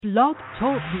Blog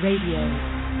Talk Radio.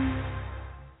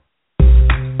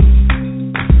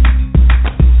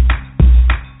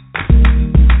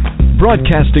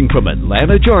 Broadcasting from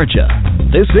Atlanta, Georgia,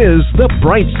 this is The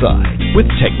Bright Side with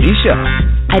Technisha.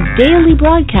 A daily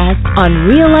broadcast on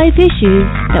real-life issues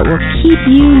that will keep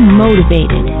you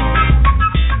motivated.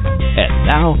 And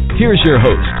now, here's your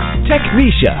host,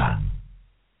 Technisha.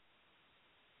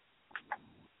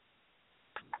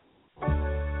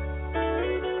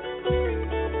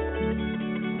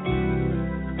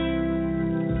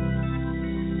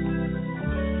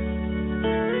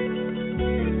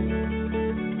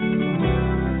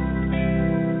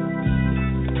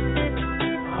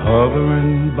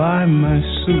 Hovering by my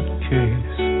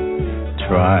suitcase,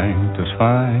 trying to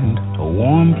find a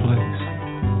warm place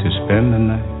to spend the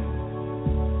night.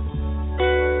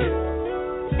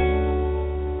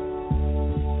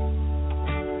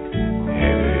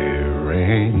 Heavy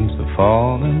rains are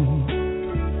falling,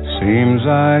 seems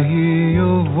I hear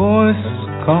your voice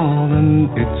calling,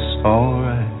 it's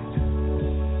alright.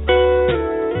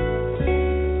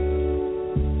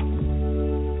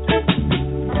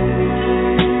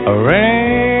 A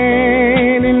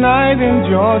rainy night in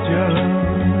Georgia,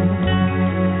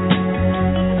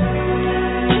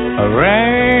 a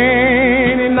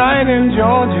rainy night in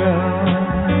Georgia.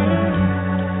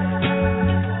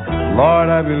 Lord,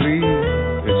 I believe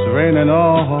it's raining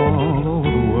all over the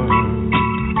world.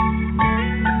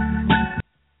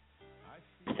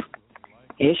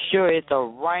 It sure is a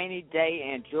rainy day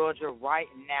in Georgia right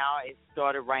now. It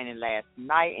started raining last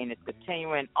night and it's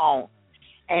continuing on.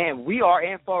 And we are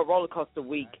in for a roller coaster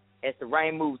week as the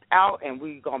rain moves out, and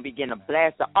we're going to be getting a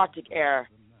blast of Arctic air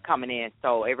coming in.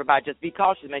 So everybody just be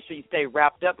cautious. Make sure you stay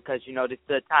wrapped up because, you know, this is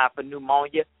the time for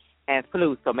pneumonia and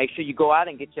flu. So make sure you go out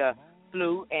and get your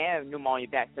flu and pneumonia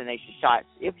vaccination shots,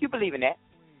 if you believe in that.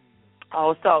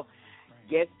 Also,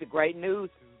 yes, the great news,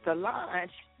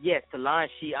 Solange. Yes, Solange,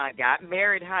 she got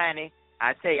married, honey.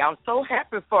 I tell you, I'm so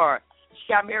happy for her.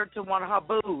 She got married to one of her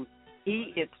boos.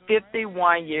 He is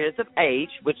 51 years of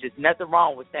age, which is nothing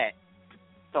wrong with that.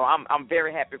 So I'm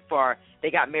very happy for her.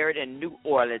 They got married in New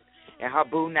Orleans, and her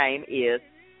boo name is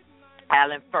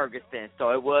Alan Ferguson. So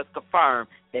it was confirmed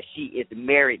that she is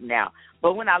married now.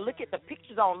 But when I look at the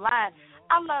pictures online,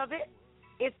 I love it.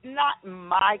 It's not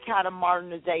my kind of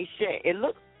modernization.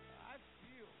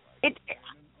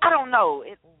 I don't know.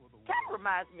 It kind of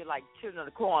reminds me of like Children of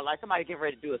the Corn, like somebody getting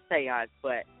ready to do a seance,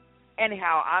 but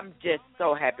anyhow, I'm just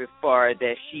so happy for her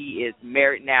that she is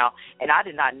married now. And I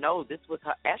did not know this was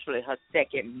actually her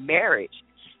second marriage.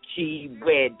 She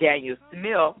wed Daniel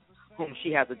Smith, whom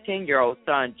she has a 10-year-old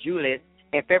son, Julius,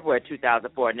 in February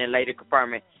 2004, and then later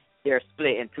confirming their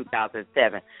split in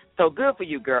 2007. So good for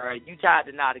you, girl. You tied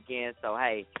the knot again, so,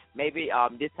 hey, maybe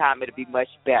this time it'll be much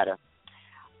better.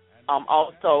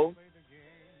 Also,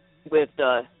 with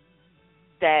the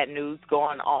sad news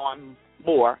going on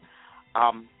more,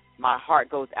 my heart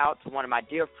goes out to one of my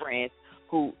dear friends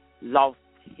who lost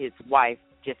his wife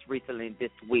just recently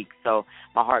this week. So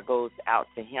my heart goes out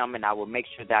to him, and I will make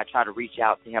sure that I try to reach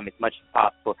out to him as much as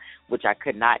possible, which I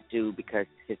could not do because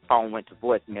his phone went to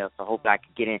voicemail. So hopefully I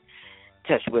could get in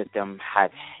touch with him.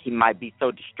 He might be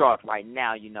so distraught right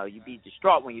now. You know, you be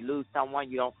distraught when you lose someone.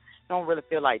 You don't really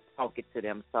feel like talking to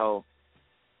them. So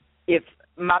if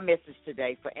my message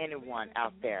today for anyone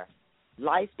out there,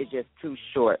 life is just too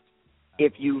short.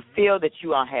 If you feel that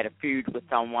you had a feud with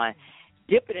someone,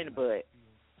 dip it in the bud.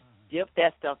 Dip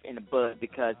that stuff in the bud,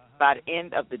 because by the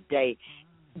end of the day,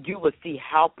 you will see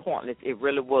how pointless it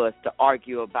really was to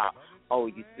argue about, oh,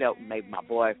 you slept with maybe my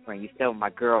boyfriend, you slept with my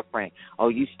girlfriend, oh,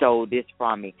 you stole this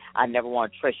from me, I never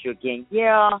want to trust you again.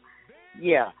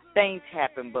 Yeah, things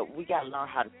happen, but we got to learn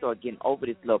how to start getting over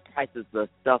this little priceless little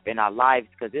stuff in our lives,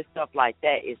 because this stuff like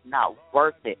that is not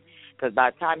worth it. Because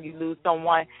by the time you lose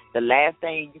someone, the last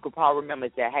thing you could probably remember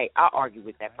is that, hey, I argued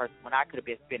with that person when I could have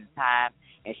been spending time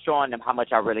and showing them how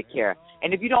much I really care.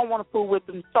 And if you don't want to fool with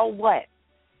them, so what?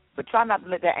 But try not to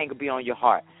let that anger be on your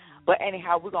heart. But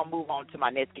anyhow, we're going to move on to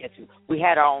my next guest. We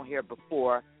had her on here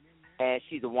before, and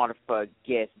she's a wonderful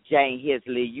guest, Jade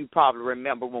Heasley. You probably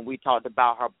remember when we talked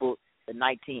about her book, The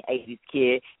 1980s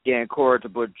Kid, The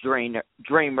Incorrigible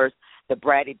Dreamers, the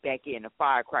Bratty Becky, and the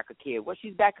Firecracker Kid. Well,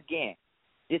 she's back again.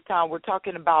 This time we're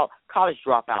talking about college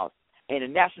dropouts. And the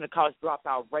national college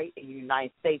dropout rate in the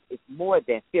United States is more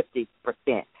than 50%.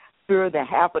 Fewer than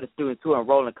half of the students who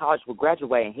enroll in college will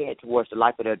graduate and head towards the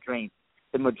life of their dreams.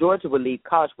 The majority will leave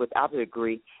college without a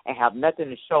degree and have nothing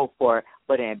to show for it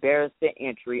but an embarrassing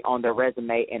entry on their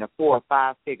resume and a 4 or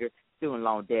 5 figure student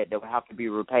loan debt that will have to be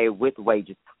repaid with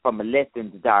wages from a less than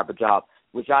desirable job,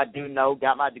 which I do know,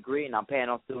 got my degree, and I'm paying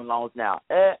on student loans now.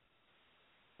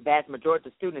 vast majority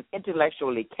of students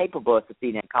intellectually capable of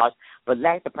succeeding in college, but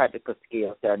lack the practical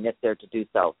skills that are necessary to do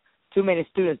so. Too many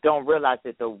students don't realize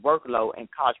that the workload in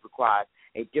college requires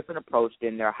a different approach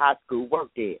than their high school work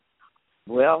did.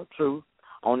 Well, true.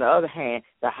 On the other hand,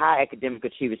 the high academic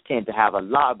achievers tend to have a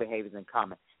lot of behaviors in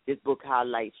common. This book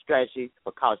highlights strategies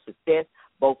for college success,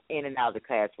 both in and out of the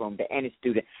classroom, that any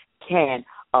student can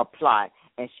apply.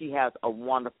 And she has a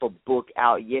wonderful book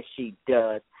out. Yes, she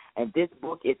does. And this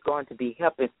book is going to be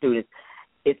helping students.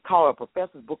 It's called A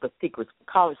Professor's Book of Secrets for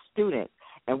College Students.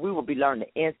 And we will be learning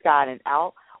the inside and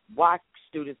out, why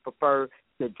students prefer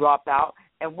to drop out,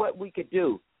 and what we could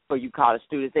do for you college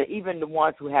students, and even the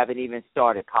ones who haven't even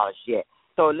started college yet.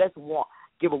 So let's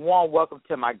give a warm welcome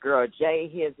to my girl,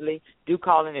 Jade Heasley. Do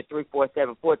call in at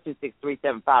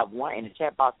 347-426-3751, and the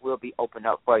chat box will be open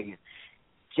up for you.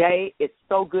 Jade, it's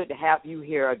so good to have you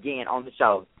here again on the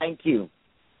show. Thank you.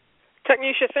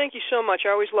 Technisha, thank you so much.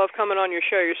 I always love coming on your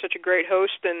show. You're such a great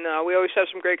host, and we always have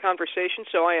some great conversations,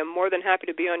 so I am more than happy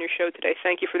to be on your show today.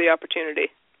 Thank you for the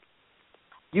opportunity.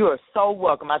 You are so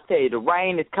welcome. I tell you, the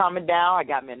rain is coming down. I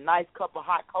got me a nice cup of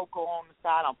hot cocoa on the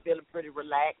side. I'm feeling pretty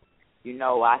relaxed. You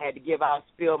know, I had to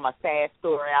spill my sad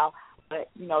story out, but,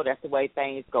 you know, that's the way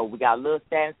things go. We got a little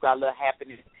sadness, got a little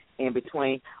happiness in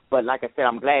between. But like I said,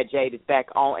 I'm glad Jade is back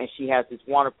on, and she has this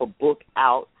wonderful book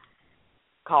out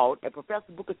called A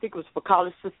Professor's Book of Secrets for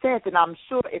College Success. And I'm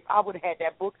sure if I would have had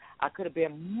that book, I could have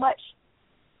been much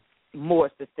more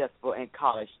successful in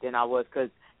college than I was, because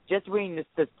just reading the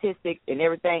statistics and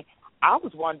everything, I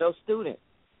was one of those students,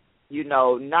 you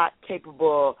know, not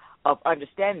capable of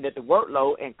understanding that the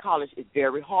workload in college is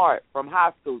very hard from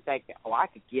high school, thinking, oh, I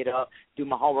could get up, do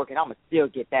my homework, and I'm going to still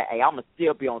get that A. I'm going to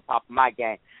still be on top of my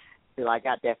game. Till I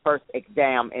got that first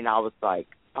exam, and I was like,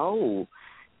 oh,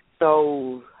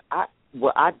 so I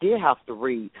did have to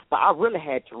read, but I really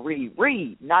had to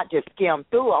read, not just skim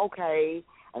through, okay.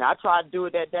 And I tried to do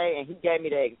it that day, and he gave me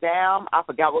the exam. I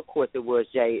forgot what course it was,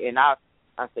 Jay, and I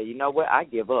said, you know what, I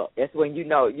give up. That's when you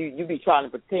know, you be trying to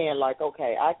pretend like,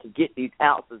 okay, I can get these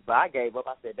ounces, but I gave up.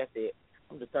 I said, that's it.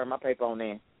 I'm just turning my paper on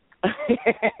in.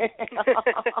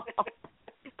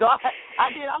 So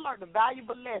I learned a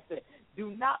valuable lesson.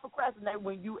 Do not procrastinate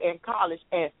when you in college.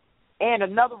 And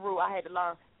another rule I had to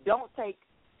learn, don't take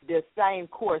the same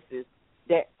courses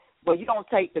you don't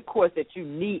take the course that you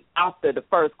need after the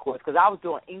first course, because I was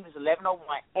doing English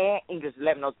 1101 and English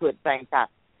 1102 at the same time.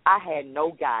 I had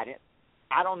no guidance.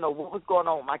 I don't know what was going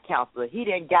on with my counselor. He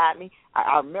didn't guide me.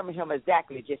 I remember him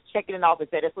exactly just checking it off and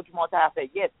said, that's what you want to have. I said,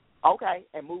 yes, okay,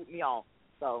 and moved me on.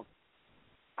 So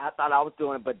I thought I was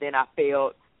doing it, but then I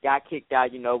failed, got kicked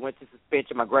out, you know, went to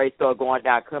suspension. My grades started going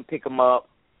down. I couldn't pick them up.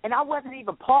 And I wasn't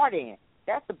even partying.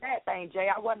 That's the bad thing, Jay.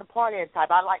 I wasn't a partying type.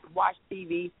 I like to watch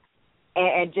TV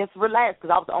and just relax,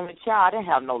 because I was the only child. I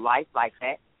didn't have no life like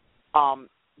that.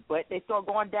 But they started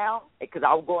going down because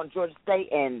I was going to Georgia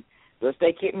State, and Georgia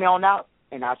State kicked me on out.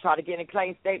 And I tried to get in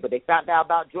Clayton State, but they found out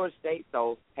about Georgia State,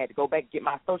 so I had to go back and get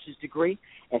my associate's degree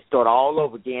and start all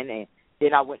over again. And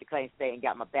then I went to Clayton State and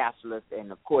got my bachelor's.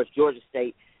 And, of course, Georgia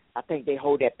State, I think they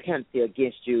hold that penalty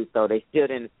against you, so they still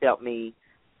didn't accept me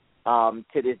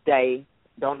to this day.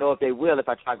 Don't know if they will if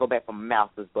I try to go back for my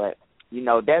master's, but, you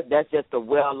know, that's just a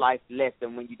well-life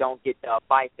lesson when you don't get the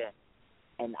advice.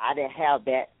 And I didn't have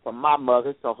that from my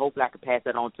mother, so hopefully I can pass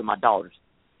that on to my daughters.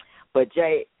 But,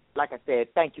 Jay, like I said,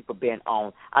 thank you for being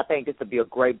on. I think this will be a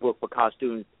great book for college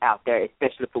students out there,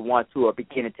 especially for ones who are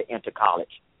beginning to enter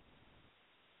college.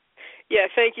 Yeah,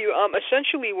 thank you.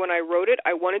 Essentially, when I wrote it,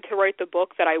 I wanted to write the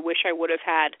book that I wish I would have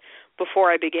had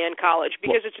before I began college,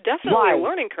 because it's definitely a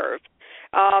learning curve.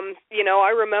 You know,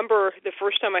 I remember the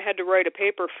first time I had to write a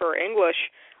paper for English,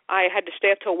 I had to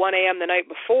stay up till 1 a.m. the night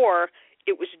before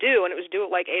it was due, and it was due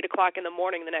at like 8 o'clock in the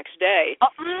morning the next day.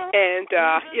 And,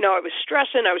 you know, I was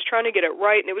stressing. I was trying to get it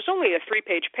right, and it was only a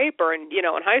 3-page paper. And, you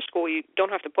know, in high school, you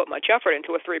don't have to put much effort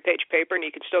into a 3-page paper, and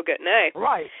you can still get an A.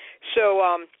 Right. So,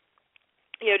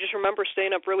 you know, just remember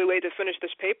staying up really late to finish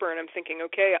this paper, and I'm thinking,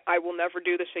 okay, I will never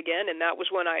do this again. And that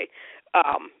was when I,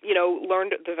 you know,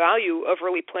 learned the value of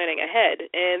really planning ahead.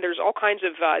 And there's all kinds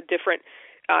of different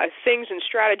things and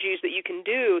strategies that you can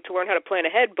do to learn how to plan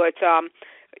ahead. But,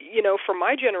 you know, for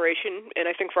my generation, and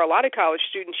I think for a lot of college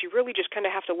students, you really just kind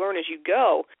of have to learn as you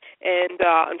go. And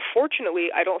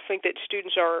unfortunately, I don't think that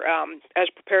students are as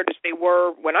prepared as they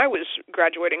were when I was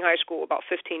graduating high school about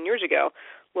 15 years ago,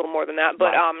 a little more than that.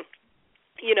 But,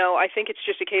 you know, I think it's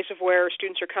just a case of where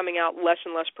students are coming out less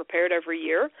and less prepared every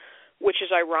year, which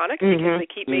is ironic because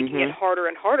they keep making it harder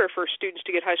and harder for students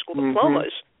to get high school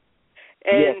diplomas.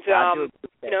 And, yes,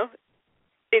 you know,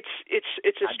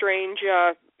 it's a strange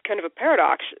kind of a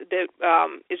paradox that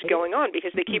is going on,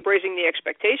 because they keep raising the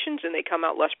expectations and they come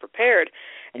out less prepared.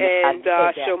 And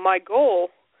so my goal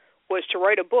was to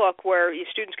write a book where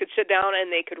students could sit down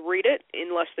and they could read it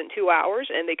in less than 2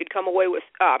 hours, and they could come away with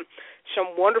some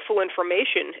wonderful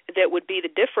information that would be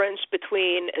the difference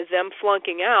between them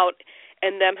flunking out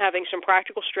and them having some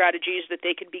practical strategies that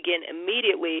they could begin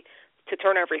immediately to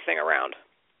turn everything around.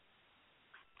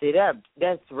 See,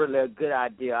 that's really a good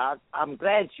idea. I'm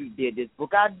glad you did this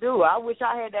book. I do. I wish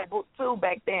I had that book, too,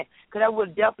 back then, because that would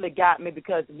have definitely got me,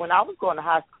 because when I was going to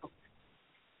high school,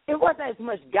 it wasn't as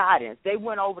much guidance. They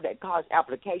went over that college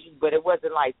applications, but it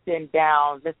wasn't like sitting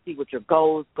down, let's see what your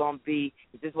goal's going to be.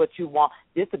 Is this what you want?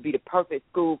 This would be the perfect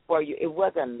school for you. It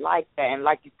wasn't like that. And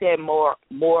like you said, more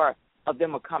of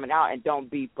them are coming out and don't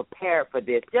be prepared for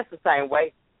this. Just the same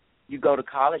way you go to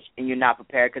college and you're not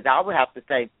prepared, because I would have to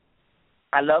say,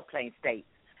 I love Plain State.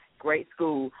 Great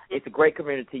school. It's a great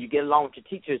community. You get along with your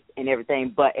teachers and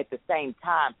everything, but at the same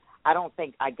time, I don't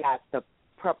think I got the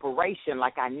preparation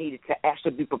like I needed to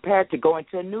actually be prepared to go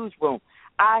into a newsroom.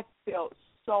 I felt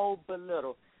so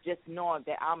belittled just knowing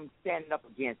that I'm standing up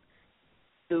against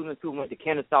students who went to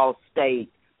Kennesaw State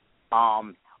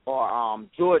or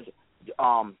Georgia,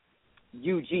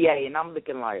 UGA, and I'm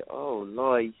looking like, oh,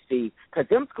 Lord, you see, because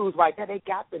them schools right there, they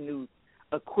got the news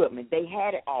equipment. They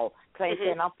had it all. Plain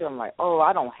State, and I'm feeling like, oh,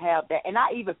 I don't have that. And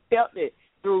I even felt it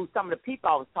through some of the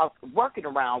people I was working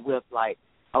around with, like,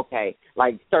 okay,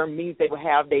 like certain meetings they would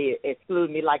have, they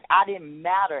excluded me. Like, I didn't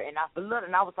matter. And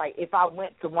I was like, if I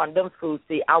went to one of them schools,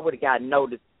 see, I would have gotten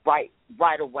noticed right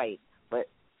away. But,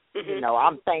 you know,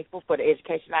 I'm thankful for the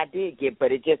education I did get,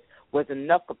 but it just wasn't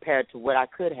enough compared to what I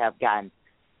could have gotten.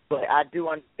 But I do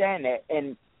understand that.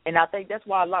 And I think that's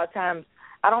why a lot of times,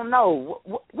 I don't know,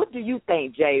 what do you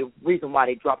think, Jay, reason why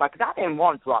they drop out? Because I didn't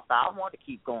want to drop out. I wanted to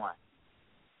keep going.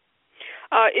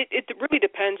 It really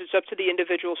depends. It's up to the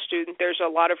individual student. There's a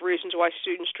lot of reasons why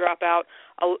students drop out.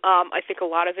 I think a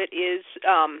lot of it is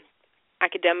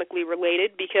academically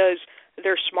related, because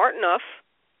they're smart enough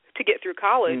to get through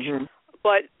college,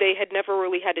 but they had never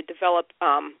really had to develop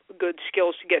good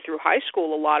skills to get through high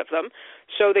school, a lot of them.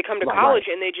 So they come to college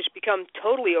and they just become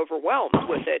totally overwhelmed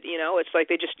with it. You know, it's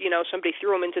like they just, somebody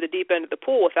threw them into the deep end of the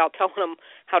pool without telling them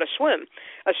how to swim,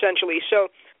 essentially. So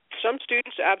some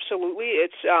students, absolutely,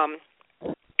 it's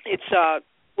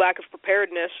lack of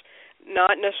preparedness,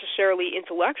 not necessarily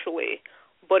intellectually,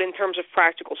 but in terms of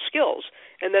practical skills.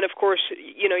 And then, of course,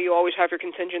 you always have your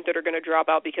contingent that are going to drop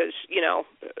out because,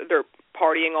 they're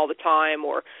partying all the time,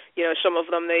 or, some of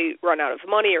them, they run out of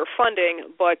money or funding.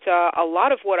 But a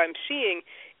lot of what I'm seeing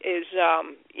is,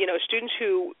 students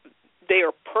who, they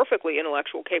are perfectly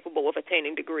intellectual capable of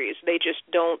attaining degrees. They just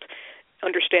don't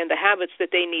understand the habits that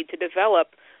they need to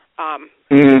develop to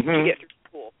get through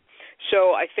school.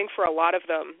 So I think for a lot of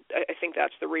them, I think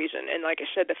that's the reason. And like I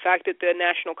said, the fact that the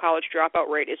national college dropout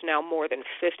rate is now more than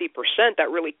 50%, that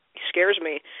really scares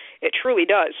me. It truly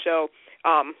does. So,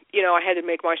 I had to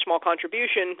make my small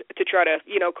contribution to try to,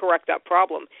 correct that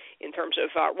problem in terms of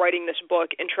writing this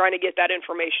book and trying to get that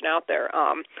information out there.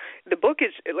 The book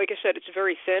is, like I said, it's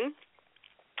very thin.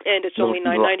 And it's only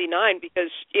 $9.99 because,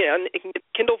 you can get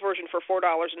the Kindle version for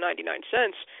 $4.99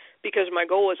 because my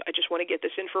goal is I just want to get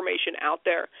this information out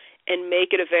there and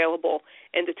make it available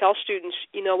and to tell students,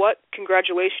 you know what,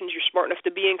 congratulations, you're smart enough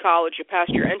to be in college, you passed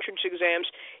your entrance exams,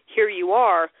 here you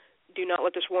are, do not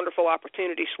let this wonderful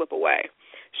opportunity slip away.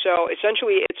 So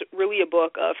essentially it's really a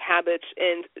book of habits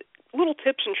and little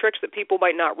tips and tricks that people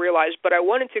might not realize, but I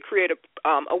wanted to create a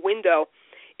window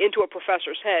into a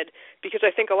professor's head, because I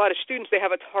think a lot of students, they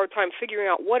have a hard time figuring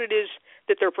out what it is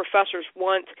that their professors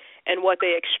want and what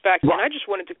they expect. And I just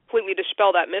wanted to completely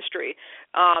dispel that mystery.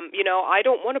 I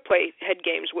don't want to play head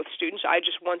games with students. I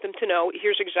just want them to know,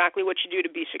 here's exactly what you do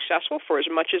to be successful for as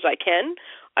much as I can.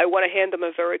 I want to hand them a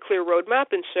very clear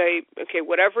roadmap and say, okay,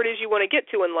 whatever it is you want to get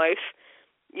to in life,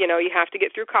 you have to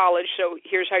get through college, so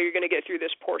here's how you're going to get through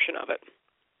this portion of it.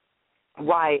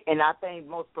 Right, and I think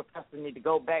most professors need to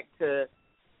go back to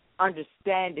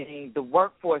understanding the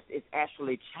workforce is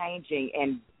actually changing,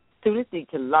 and students need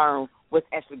to learn what's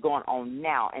actually going on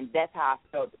now. And that's how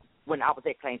I felt when I was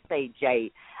at Plain State,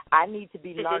 Jade. I need to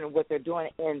be learning what they're doing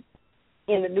in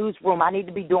the newsroom. I need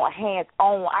to be doing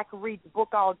hands-on. I can read the book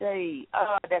all day.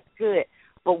 That's good.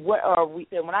 But what are we?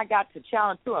 When I got to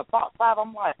Challenge 2 and Part 5,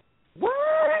 I'm like,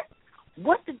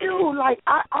 what to do? Like,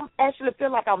 I'm actually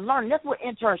feel like I'm learning. That's what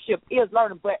internship is,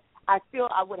 learning. But I feel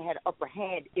I would have had an upper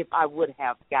hand if I would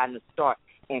have gotten a start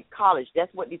in college.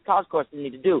 That's what these college courses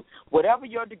need to do. Whatever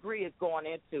your degree is going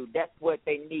into, that's what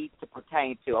they need to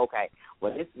pertain to. Okay,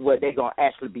 well, this is what they're going to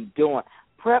actually be doing.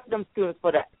 prep them students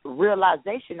for the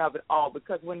realization of it all,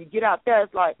 because when you get out there,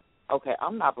 it's like, okay,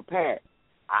 I'm not prepared.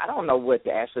 I don't know what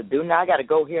to actually do. Now I got to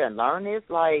go here and learn this.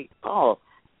 Like, oh,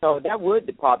 so that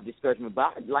would probably discourage me.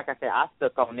 But like I said, I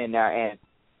stuck on in there, and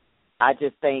I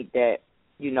just think that,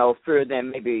 fewer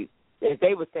than maybe, as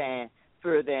they were saying,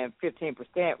 fewer than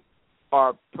 15%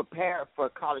 are prepared for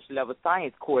college-level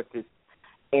science courses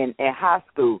in high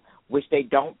school, which they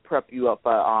don't prep you up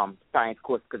for science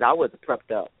courses, because I wasn't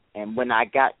prepped up. And when I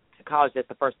got to college, that's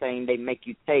the first thing they make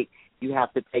you take. You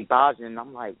have to take biology, and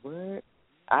I'm like, what?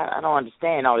 I don't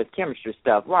understand all this chemistry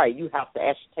stuff. Right, you have to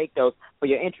actually take those for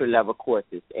your entry-level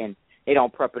courses, and they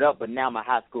don't prep it up, but now my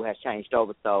high school has changed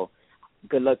over, so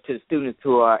good luck to the students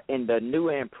who are in the new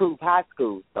and improved high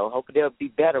school. So hopefully they'll be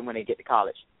better when they get to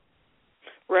college.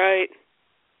 Right.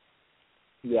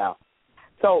 Yeah.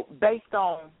 So based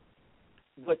on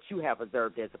what you have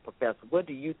observed as a professor, what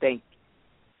do you think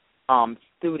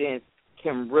students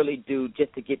can really do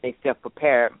just to get themselves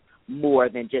prepared more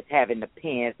than just having the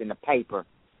pens and the paper?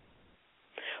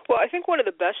 Well, I think one of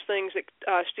the best things that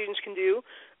students can do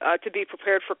to be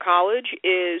prepared for college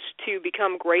is to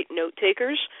become great note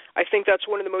takers. I think that's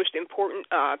one of the most important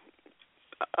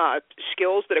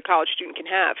skills that a college student can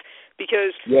have,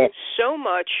 because so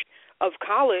much of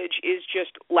college is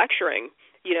just lecturing.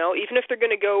 Even if they're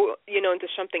going to go, into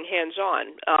something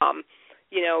hands-on.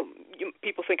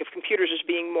 People think of computers as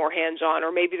being more hands-on,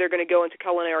 or maybe they're going to go into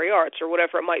culinary arts or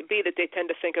whatever it might be that they tend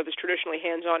to think of as traditionally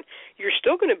hands-on. You're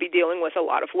still going to be dealing with a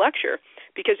lot of lecture,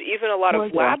 because even a lot of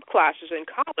lab classes in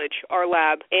college are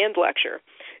lab and lecture.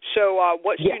 So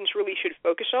what students really should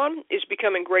focus on is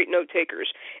becoming great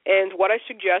note-takers. And what I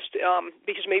suggest,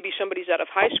 because maybe somebody's out of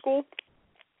high school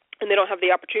and they don't have the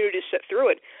opportunity to sit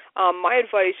through it, my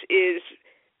advice is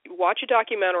watch a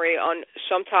documentary on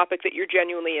some topic that you're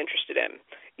genuinely interested in,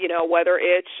 whether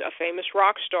it's a famous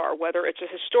rock star, whether it's a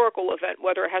historical event,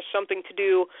 whether it has something to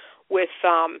do with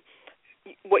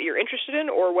what you're interested in,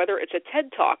 or whether it's a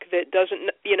TED Talk that doesn't,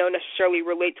 necessarily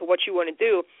relate to what you want to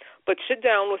do. But sit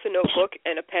down with a notebook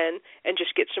and a pen and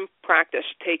just get some practice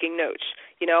taking notes,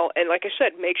 and like I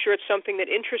said, make sure it's something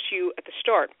that interests you at the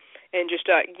start. And just,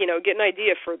 get an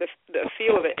idea for the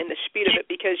feel of it and the speed of it,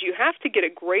 because you have to get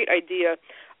a great idea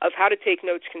of how to take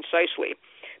notes concisely.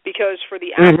 Because for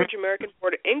the average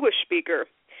American-born English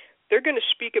speaker, they're going to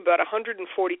speak about 140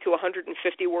 to 150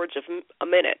 words a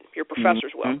minute. Your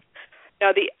professors will.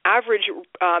 Now, the average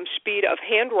speed of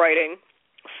handwriting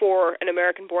for an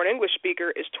American-born English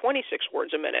speaker is 26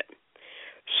 words a minute.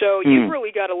 So you've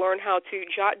really got to learn how to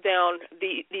jot down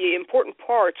the important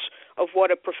parts of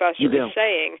what a professor is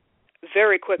saying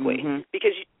very quickly,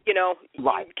 because you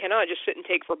cannot just sit and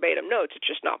take verbatim notes. It's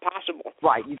just not possible.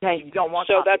 Right. You can't. You don't want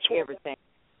to everything.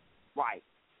 Right.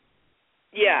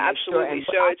 Yeah, absolutely.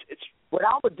 Sure. So it's what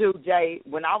I would do, Jay,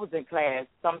 when I was in class.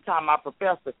 Sometimes my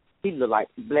professor, he looked like,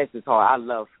 bless his heart,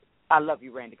 I love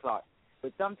you, Randy Clark.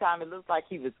 But sometimes it looks like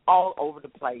he was all over the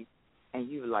place, and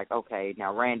you were like, okay,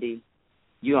 now Randy,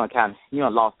 you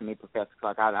don't lost me, Professor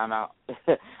Clark. I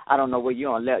don't know where you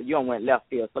don't went left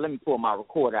field. So let me pull my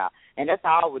recorder out, and that's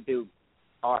how I would do.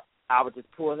 Or I would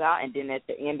just pull it out, and then at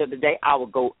the end of the day, I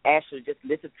would go actually just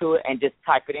listen to it and just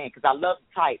type it in, because I love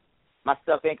to type my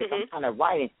stuff in, because I'm kind of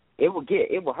writing. It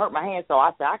will hurt my hand, so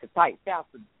I said I could type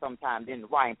faster sometimes than the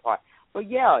writing part. But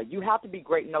yeah, you have to be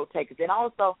great note takers, and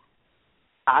also,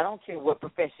 I don't care what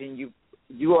profession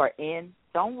you are in,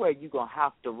 somewhere you're gonna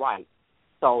have to write.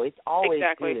 So it's always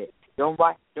good. Don't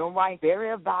write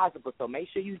very advisable. So make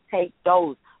sure you take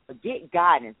those. But get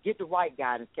guidance. Get the right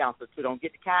guidance counselor too. Don't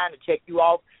get the kind to check you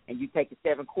off and you taking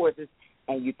 7 courses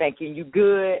and you thinking you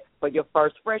good for your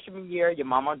first freshman year. Your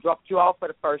mama dropped you off for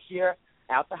the first year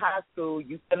after high school.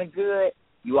 You feeling good.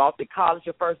 You off to college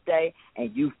your first day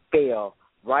and you fail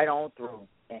right on through.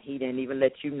 And he didn't even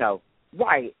let you know.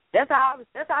 Right. That's how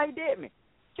he did me.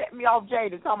 Check me off,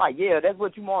 Jade, and talking about, yeah, that's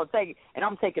what you want to take. And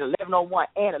I'm taking 1101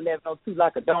 and 1102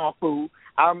 like a darn fool.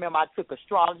 I remember I took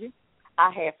astrology.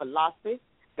 I had philosophy.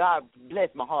 God bless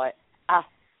my heart. I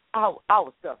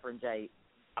was suffering, Jade.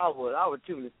 I was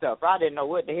truly suffering. I didn't know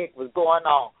what the heck was going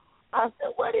on. I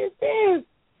said, what is this?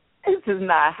 This is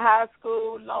not high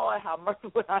school. Lord, how much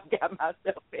would I got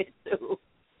myself into?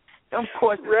 Them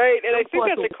courses. Right, and I think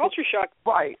that's a culture shock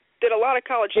that a lot of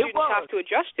college students have to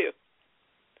adjust to.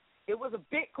 It was a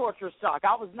big culture shock.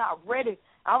 I was not ready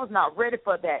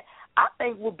for that. I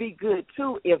think would be good,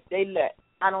 too, if they let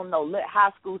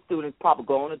high school students probably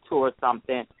go on a tour or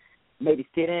something, maybe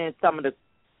sit in some of the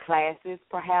classes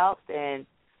perhaps and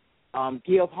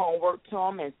give homework to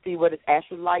them and see what it's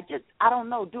actually like. Just,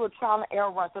 do a trial and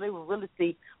error run so they will really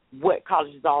see what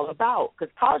college is all about.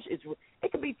 Because college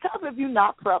it can be tough if you're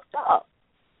not prepped up.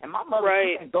 And my mother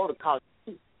Right. she didn't go to college.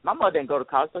 My mother didn't go to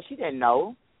college, so she didn't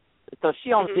know. So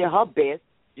she only did her best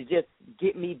to just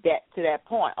get me back to that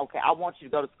point. Okay, I want you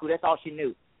to go to school. That's all she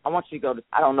knew. I want you to go to,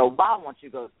 I don't know why I want you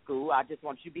to go to school. I just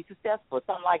want you to be successful,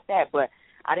 something like that. But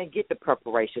I didn't get the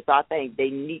preparation. So I think they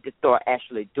need to start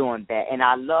actually doing that. And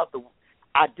I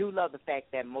do love the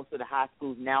fact that most of the high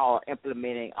schools now are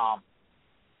implementing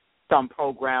some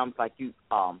programs like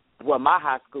my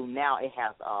high school now, it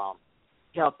has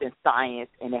health and science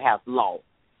and it has law.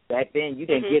 Back then you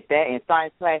didn't get that in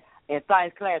science class. In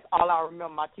science class, all I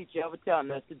remember my teacher ever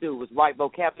telling us to do was write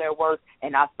vocabulary words,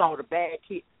 and I saw the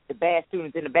bad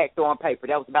students in the back throwing paper.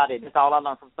 That was about it. That's all I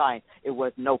learned from science. It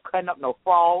was no cutting up, no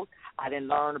frogs. I didn't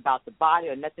learn about the body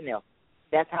or nothing else.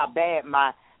 That's how bad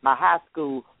my high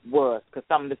school was, because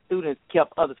some of the students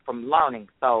kept others from learning.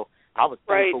 So I was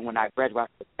thankful when I graduated.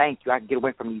 I said, thank you. I can get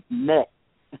away from these nuts.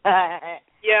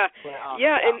 Yeah, well,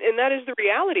 and that is the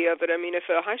reality of it. I mean, if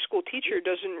a high school teacher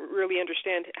doesn't really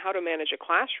understand how to manage a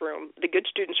classroom, the good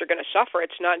students are going to suffer.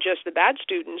 It's not just the bad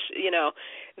students,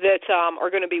 that are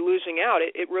going to be losing out.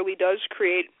 It really does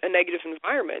create a negative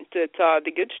environment that the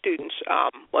good students,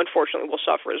 unfortunately, will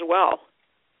suffer as well.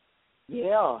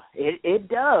 Yeah, it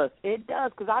does. It does,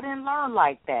 because I didn't learn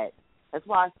like that. That's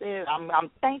why I said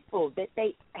I'm thankful that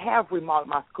they have remodeled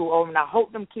my school over, and I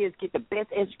hope them kids get the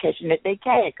best education that they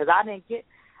can, because I didn't get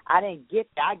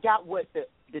that. I got what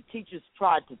the teachers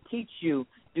tried to teach you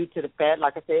due to the fact,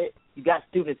 like I said, you got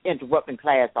students interrupting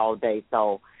class all day.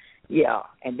 So, yeah,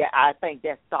 and I think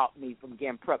that stopped me from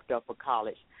getting prepped up for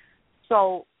college.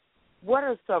 So what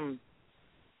are some,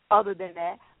 other than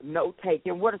that,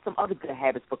 note-taking, what are some other good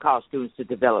habits for college students to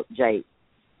develop, Jade?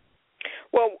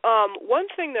 Well, one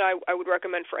thing that I would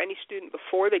recommend for any student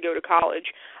before they go to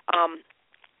college,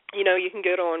 you can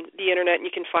go on the Internet and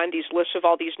you can find these lists of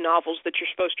all these novels that you're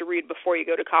supposed to read before you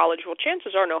go to college. Well,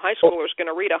 chances are no high schooler is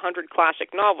going to read 100 classic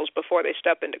novels before they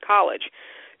step into college.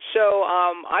 So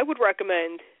I would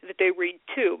recommend that they read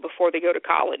 2 before they go to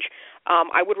college.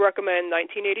 I would recommend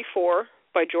 1984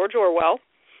 by George Orwell,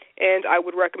 and I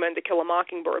would recommend To Kill a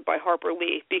Mockingbird by Harper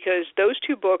Lee, because those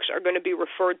 2 books are going to be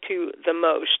referred to the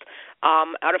most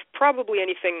out of probably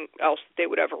anything else that they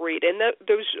would ever read. And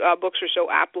those books are so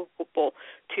applicable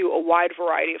to a wide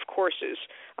variety of courses,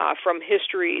 from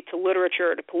history to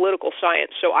literature to political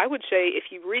science. So I would say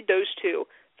if you read those 2,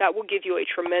 that will give you a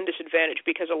tremendous advantage,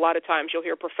 because a lot of times you'll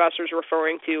hear professors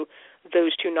referring to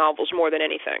those 2 novels more than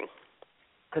anything.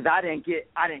 Because I didn't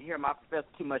hear my professor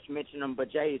too much mention them,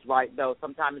 but Jay's right, though.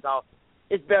 Sometimes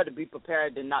it's better to be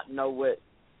prepared than not know what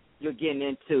you're getting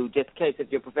into, just in case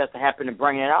if your professor happened to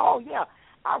bring it. Oh, yeah,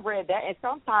 I read that. And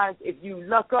sometimes if you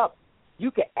look up, you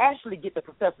can actually get the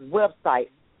professor's website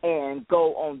and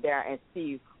go on there and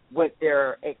see what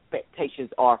their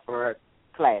expectations are for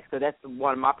class. So that's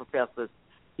one of my professors.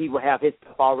 He will have his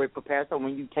stuff already prepared. So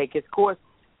when you take his course,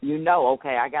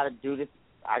 okay, I got to do this.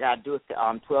 I got to do a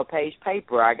 12-page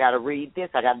paper. I got to read this.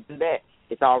 I got to do that.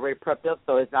 It's already prepped up,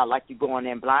 so it's not like you're going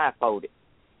in blindfolded.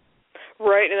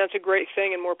 Right, and that's a great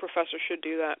thing, and more professors should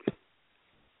do that.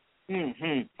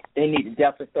 They need to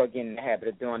definitely start getting in the habit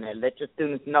of doing that. Let your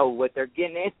students know what they're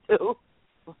getting into.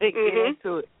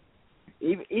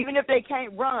 Even if they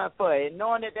can't run for it,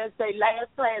 knowing that that's their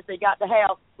last class they got to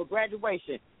have for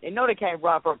graduation. They know they can't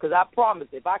run for it, because I promise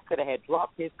if I could have had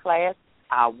dropped his class,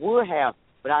 I would have.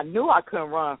 But I knew I couldn't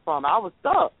run from it. I was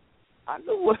stuck. I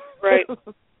knew what. Right.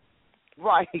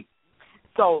 Right.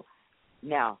 So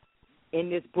now,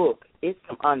 in this book, it's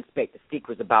some unexpected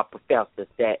secrets about professors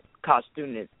that college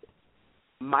students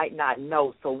might not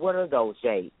know. So what are those,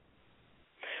 Jade?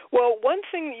 Well, one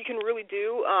thing you can really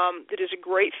do that is a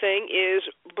great thing is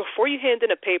before you hand in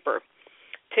a paper,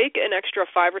 take an extra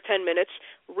 5 or 10 minutes,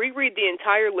 reread the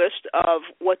entire list of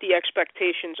what the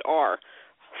expectations are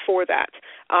for that,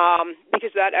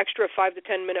 because that extra 5 to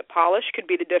 10 minute polish could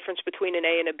be the difference between an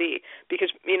A and a B, because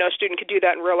a student could do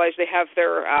that and realize they have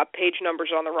their page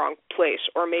numbers on the wrong place,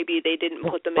 or maybe they didn't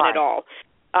put them in at all.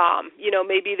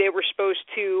 Maybe they were supposed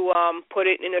to put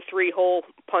it in a 3-hole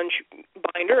punch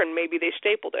binder and maybe they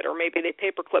stapled it, or maybe they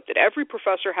paper clipped it. Every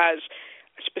professor has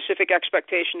specific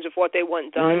expectations of what they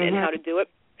want done and how to do it.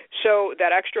 So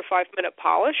that extra 5-minute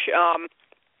polish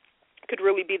could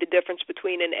really be the difference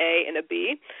between an A and a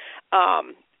B.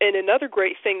 And another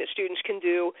great thing that students can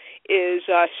do is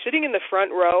sitting in the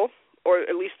front row, or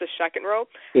at least the second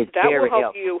row. That will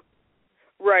help you.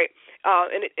 Right.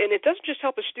 And it doesn't just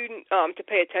help a student to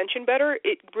pay attention better.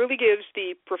 It really gives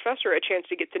the professor a chance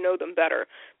to get to know them better.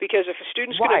 Because if a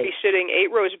student's going to be sitting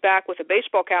 8 rows back with a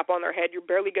baseball cap on their head, you're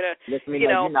barely going to,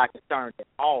 you're not concerned at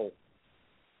all.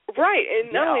 Right,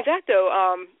 and not only that, though,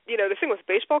 the thing with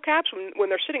baseball caps, when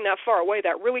they're sitting that far away,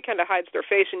 that really kind of hides their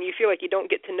face, and you feel like you don't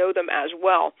get to know them as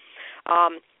well.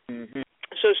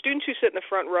 So students who sit in the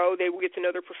front row, they will get to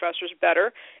know their professors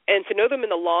better, and to know them in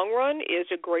the long run is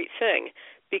a great thing,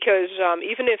 because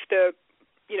even if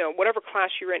whatever class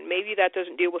you're in, maybe that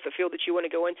doesn't deal with the field that you want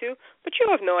to go into, but you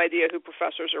have no idea who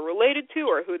professors are related to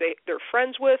or who they're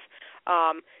friends with.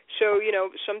 So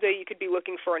someday you could be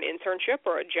looking for an internship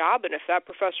or a job, and if that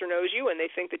professor knows you and they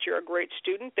think that you're a great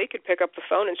student, they could pick up the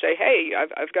phone and say, hey,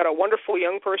 I've got a wonderful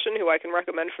young person who I can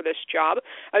recommend for this job.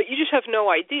 You just have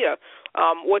no idea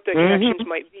what the connections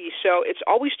might be. So it's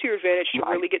always to your advantage to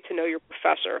really get to know your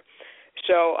professor.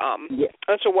 So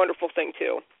that's a wonderful thing,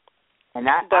 too. And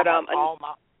I have all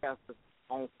my professors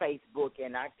on Facebook,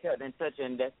 and I kept in touch,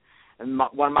 and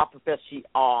one of my professors, she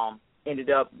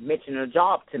ended up mentioning a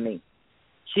job to me.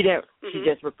 She didn't. She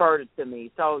just referred it to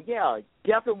me. So, yeah,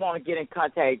 definitely want to get in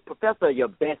contact. Professor are your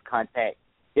best contact.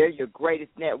 They're your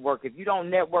greatest network. If you don't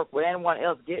network with anyone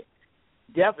else,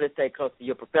 definitely stay close to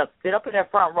your professor. Sit up in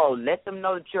that front row. Let them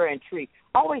know that you're intrigued.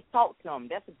 Always talk to them.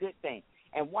 That's a good thing.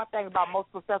 And one thing about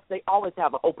most professors, they always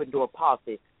have an open door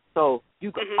policy. So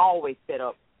you can always set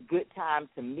up good time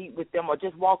to meet with them or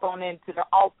just walk on into the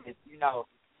office,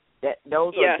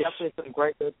 Those are definitely some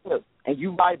great tips. And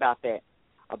you're right about that,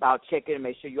 about checking and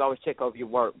make sure you always check over your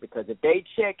work, because if they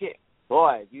check it,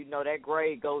 boy, that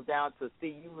grade goes down to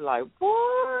see you like,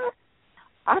 what?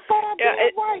 I thought I did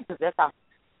it right. Cause that's how.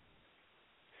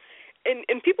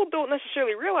 And people don't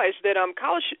necessarily realize that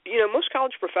college, most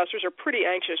college professors are pretty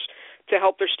anxious to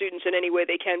help their students in any way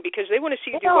they can, because they want to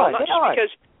see you do well,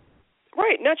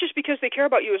 not just because they care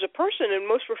about you as a person, and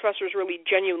most professors really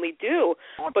genuinely do,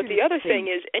 but the other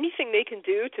thing is anything they can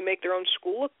do to make their own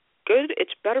school look good,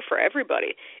 it's better for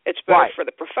everybody. It's better for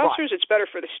the professors, it's better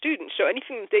for the students. So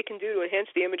anything that they can do to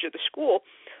enhance the image of the school,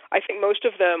 I think most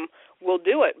of them will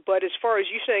do it. But as far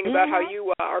as you saying about how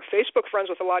you are Facebook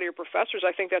friends with a lot of your professors,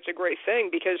 I think that's a great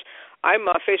thing, because I'm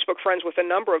Facebook friends with a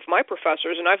number of my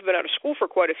professors, and I've been out of school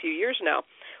for quite a few years now.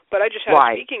 But I just had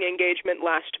a speaking engagement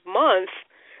last month,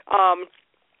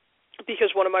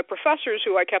 because one of my professors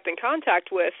who I kept in contact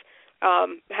with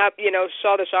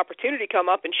saw this opportunity come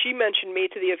up, and she mentioned me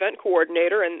to the event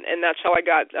coordinator, and that's how I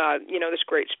got this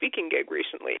great speaking gig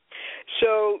recently.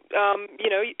 So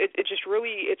it just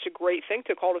really, it's a great thing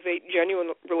to cultivate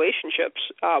genuine relationships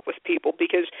with people,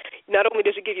 because not only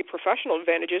does it give you professional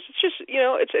advantages, it's just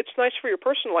it's nice for your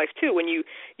personal life too, when you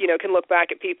can look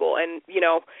back at people and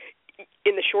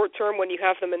in the short term, when you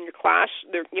have them in your class,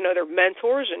 they're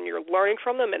mentors and you're learning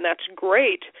from them, and that's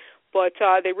great. But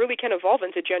they really can evolve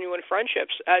into genuine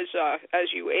friendships as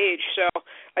you age. So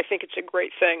I think it's a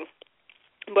great thing.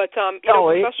 But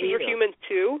professors are human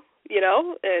too,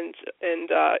 and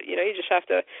you just have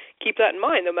to keep that in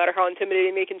mind, no matter how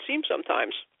intimidating they can seem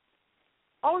sometimes.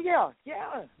 Oh yeah.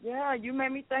 You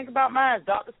made me think about mine.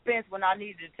 Dr. Spence, when I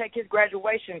needed to take his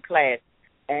graduation class,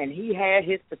 and he had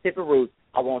his specific rules.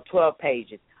 I want 12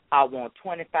 pages. I want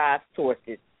 25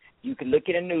 sources. You can look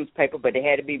at a newspaper, but it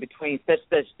had to be between such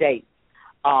dates.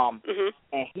 And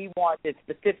he wanted it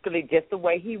specifically just the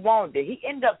way he wanted it. He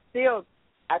ended up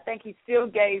I think he still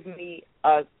gave me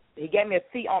a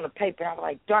C on the paper. And I was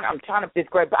like, darn, I'm trying to fifth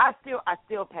grade, but I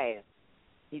still passed.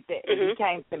 He said, he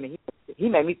came to me. He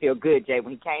made me feel good, Jay,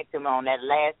 when he came to me on that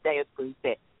last day of school. He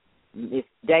said, Miss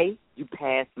Day, you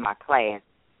passed my class.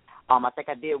 I think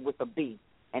I did with a B.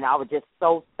 And I was just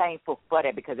so thankful for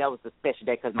that, because that was a special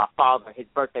day, because my father, his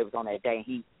birthday was on that day.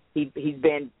 And he's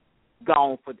been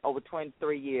gone for over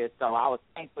 23 years, so I was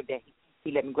thankful that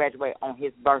he let me graduate on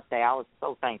his birthday. I was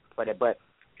so thankful for that. But,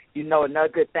 another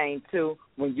good thing, too,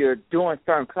 when you're doing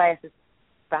certain classes,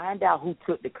 find out who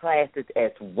took the classes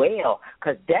as well,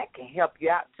 because that can help you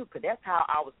out, too, because that's how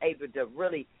I was able to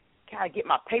really kind of get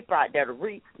my paper out there to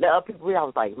read, let other people read. I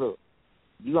was like, look,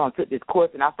 you gonna took this course,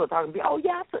 and I started talking to me, oh,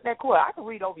 yeah, I took that course. I can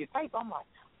read over your paper. I'm like,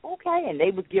 okay. And they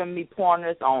was giving me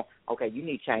pointers on, okay, you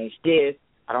need to change this.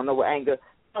 I don't know what angle.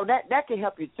 So that can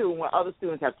help you, too, when other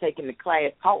students have taken the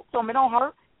class. Talk to them. It don't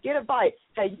hurt. Get advice.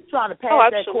 Hey, you trying to pass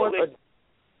that course?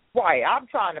 Right, I'm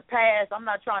trying to pass. I'm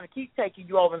not trying to keep taking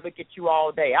you over and look at you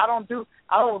all day. I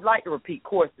don't like to repeat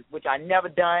courses, which I never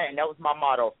done, and that was my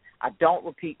motto. I don't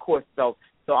repeat courses, so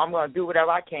I'm going to do whatever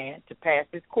I can to pass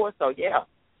this course. So, yeah.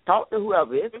 Talk to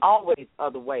whoever. It's always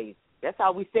other ways. That's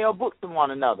how we sell books to one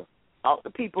another. Talk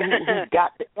to people who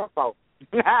got the info.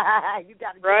 You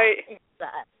got to get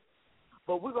inside.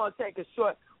 But we're going to take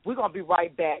we're going to be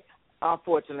right back.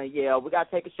 Unfortunately, we got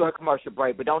to take a short commercial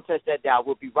break, but don't touch that dial.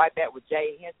 We'll be right back with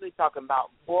Jade Heasley talking about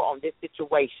more on this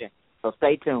situation. So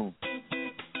stay tuned.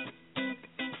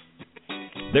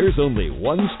 There's only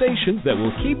one station that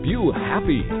will keep you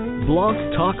happy. Blog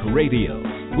Talk Radio.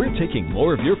 We're taking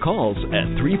more of your calls at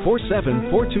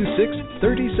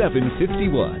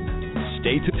 347-426-3751.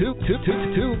 Stay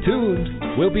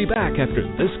tuned. We'll be back after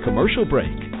this commercial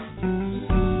break.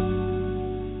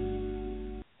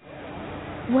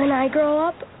 When I grow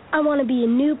up, I want to be a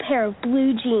new pair of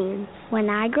blue jeans. When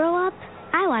I grow up,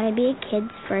 I want to be a kid's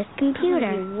first computer.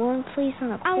 I want to be a warm place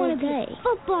on a cold day.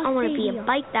 I want to be a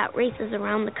bike that races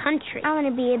around the country. I want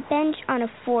to be a bench on a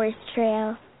forest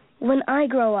trail. When I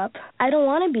grow up, I don't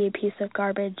want to be a piece of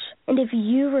garbage. And if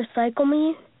you recycle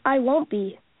me, I won't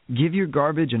be. Give your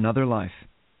garbage another life.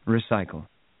 Recycle.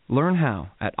 Learn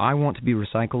how at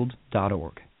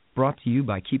iwanttoberecycled.org. Brought to you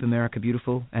by Keep America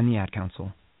Beautiful and the Ad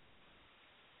Council.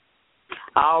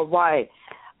 All right.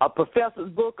 A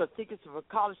Professor's Book of Secrets for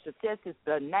College Success is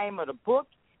the name of the book,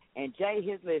 and Jade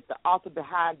Heasley is the author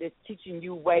behind this, teaching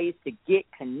you ways to get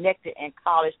connected in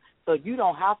college so you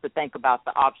don't have to think about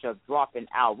the option of dropping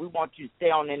out. We want you to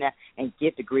stay on in there and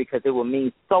get the degree because it will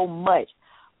mean so much.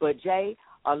 But, Jay,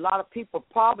 a lot of people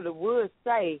probably would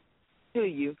say to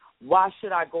you, why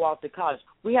should I go off to college?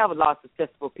 We have a lot of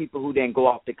successful people who didn't go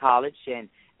off to college and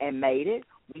made it.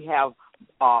 We have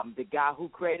the guy who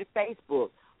created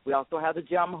Facebook. We also have the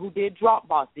gentleman who did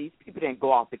Dropbox. These people didn't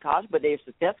go off to college, but they're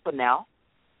successful now.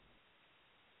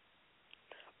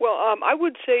 Well, I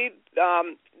would say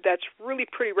that's really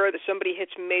pretty rare that somebody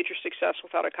hits major success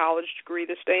without a college degree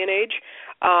this day and age.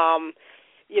 A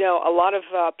lot of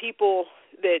people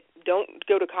that don't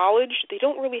go to college, they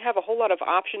don't really have a whole lot of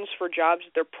options for jobs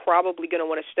that they're probably going to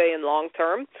want to stay in long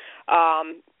term.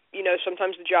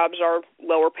 Sometimes the jobs are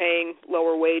lower paying,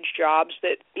 lower wage jobs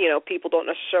that, people don't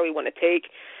necessarily want to take.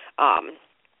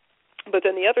 But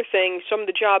then the other thing, some of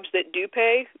the jobs that do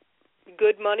pay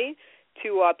good money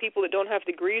to people that don't have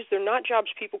degrees, they're not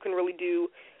jobs people can really do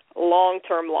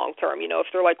long-term. If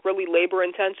they're like really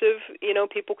labor-intensive,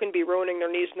 people can be ruining their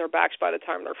knees and their backs by the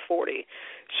time they're 40.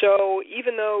 So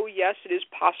even though, yes, it is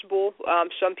possible,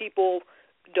 some people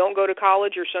don't go to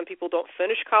college or some people don't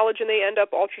finish college and they end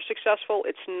up ultra successful,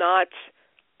 it's not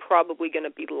probably going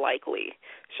to be likely.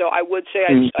 So I would say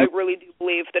I really do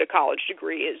believe that a college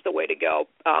degree is the way to go,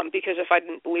 because if I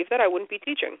didn't believe that, I wouldn't be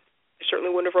teaching. I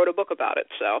certainly wouldn't have wrote a book about it.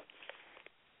 So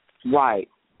Right.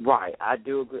 I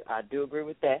do agree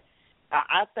with that.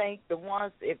 I think the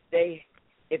ones, if they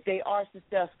are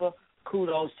successful,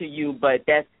 kudos to you, but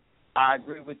I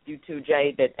agree with you too,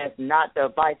 Jay, that's not the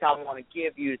advice I want to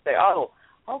give you to say, oh,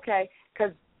 okay,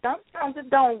 because sometimes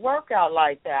it don't work out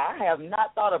like that. I have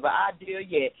not thought of an idea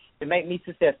yet to make me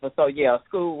successful. So, yeah,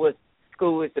 school is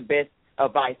the best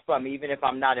advice for me, even if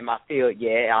I'm not in my field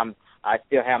yet. I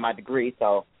still have my degree,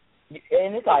 so.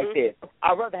 And it's like this.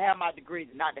 I'd rather have my degree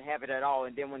than not to have it at all,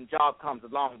 and then when the job comes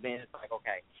along, then it's like,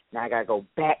 okay, now I got to go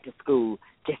back to school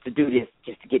just to do this,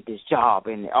 just to get this job,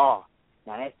 and, now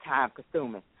that's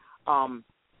time-consuming.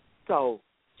 So,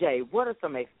 Jay, what are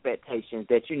some expectations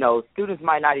that, students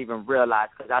might not even realize,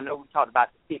 because I know we talked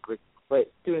about the secrets, but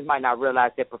students might not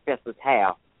realize that professors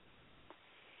have?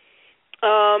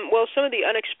 Well, some of the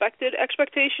unexpected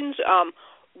expectations,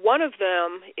 one of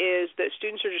them is that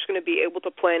students are just going to be able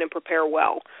to plan and prepare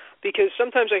well, because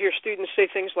sometimes I hear students say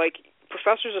things like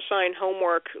professors assign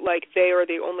homework like they are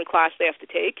the only class they have to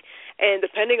take, and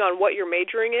depending on what you're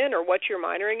majoring in or what you're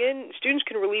minoring in, students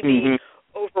can really be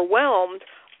overwhelmed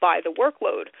by the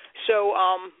workload. So,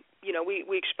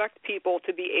 we expect people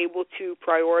to be able to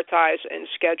prioritize and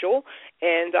schedule,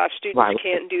 and students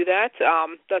can't do that.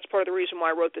 That's part of the reason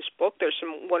why I wrote this book. There's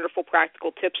some wonderful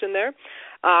practical tips in there.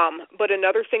 But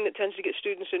another thing that tends to get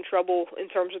students in trouble in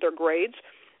terms of their grades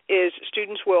is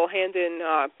students will hand in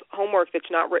homework that's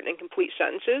not written in complete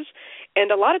sentences, and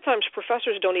a lot of times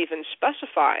professors don't even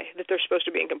specify that they're supposed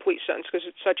to be in complete sentence because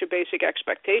it's such a basic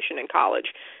expectation in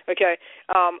college. Okay,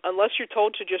 unless you're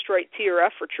told to just write T or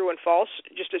F for true and false,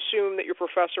 just assume that your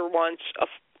professor wants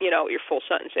your full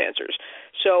sentence answers.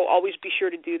 So always be sure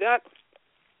to do that.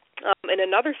 And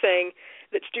another thing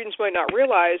that students might not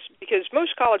realize, because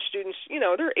most college students,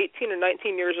 they're 18 or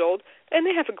 19 years old, and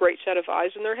they have a great set of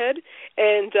eyes in their head.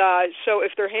 And so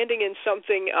if they're handing in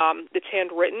something that's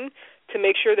handwritten, to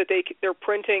make sure that they're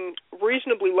printing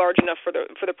reasonably large enough for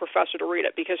the professor to read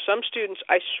it. Because some students,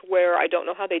 I swear, I don't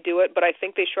know how they do it, but I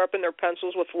think they sharpen their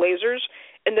pencils with lasers,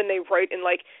 and then they write in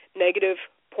like -0.7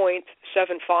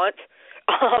 font.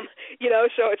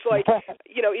 So it's like,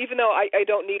 even though I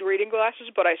don't need reading glasses,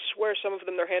 but I swear some of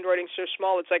them, their handwriting's so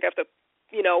small, it's like I have to,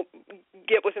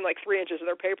 get within like 3 inches of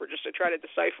their paper just to try to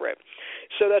decipher it.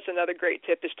 So that's another great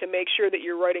tip, is to make sure that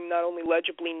you're writing not only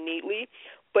legibly neatly,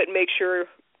 but make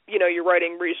sure, you're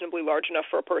writing reasonably large enough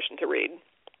for a person to read.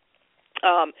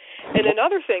 And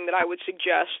another thing that I would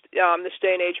suggest this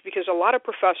day and age, because a lot of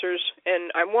professors,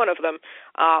 and I'm one of them,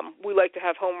 we like to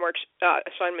have homework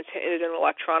assignments handed in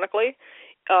electronically.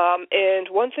 And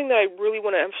one thing that I really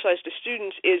want to emphasize to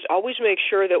students is always make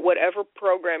sure that whatever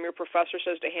program your professor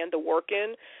says to hand the work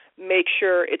in, make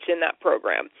sure it's in that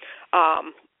program.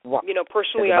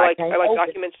 Personally, I like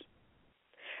documents.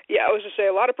 Yeah, I was to say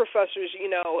a lot of professors,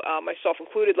 myself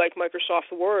included, like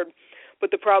Microsoft Word. But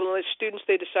the problem is students,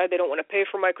 they decide they don't want to pay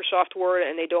for Microsoft Word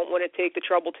and they don't want to take the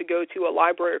trouble to go to a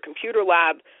library or computer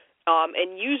lab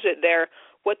and use it there.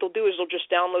 What they'll do is they'll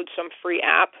just download some free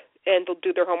app and they'll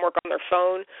do their homework on their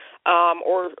phone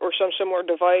or some similar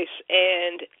device.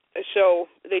 And so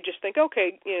they just think,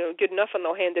 okay, good enough, and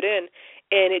they'll hand it in.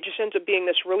 And it just ends up being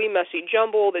this really messy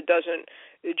jumble that doesn't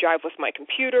jive with my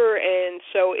computer. And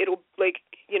so it'll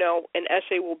an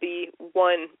essay will be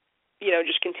one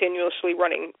just continuously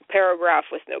running paragraph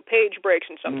with no page breaks,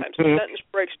 and sometimes the sentence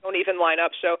breaks don't even line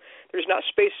up, so there's not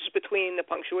spaces between the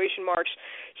punctuation marks.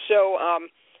 So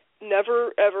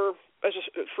never ever,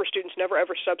 for students, never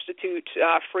ever substitute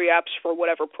free apps for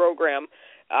whatever program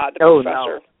the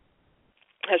professor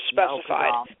has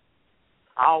specified.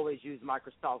 I always use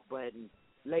Microsoft, but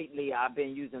lately I've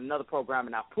been using another program,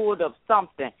 and I pulled up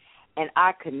something, and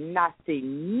I could not see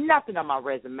nothing on my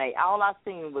resume. All I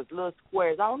seen was little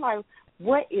squares. I was like,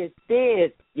 what is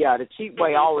this? Yeah, the cheap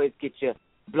way always gets you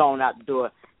blown out the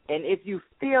door. And if you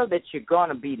feel that you're going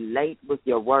to be late with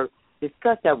your work,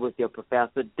 discuss that with your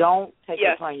professor. Don't take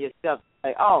it upon yourself to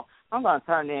say, oh, I'm going to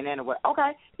turn it in anyway.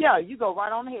 Okay, yeah, you go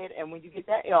right on ahead, and when you get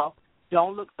that F,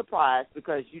 don't look surprised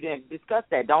because you didn't discuss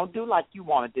that. Don't do like you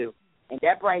want to do. And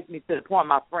that brings me to the point,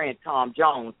 my friend Tom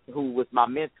Jones, who was my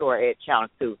mentor at Channel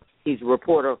 2. He's a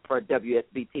reporter for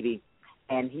WSB-TV,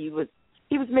 and he was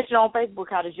mentioning on Facebook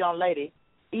how this young lady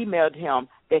emailed him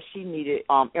that she needed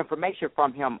information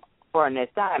from him for an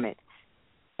assignment,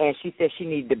 and she said she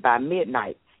needed it by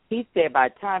midnight. He said by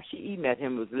the time she emailed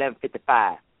him, it was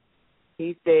 11:55.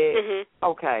 He said,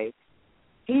 okay.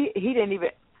 He didn't even,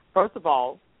 first of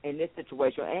all, in this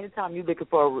situation, anytime you're looking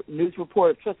for a news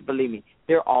reporter, trust believe me,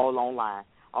 they're all online.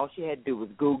 All she had to do was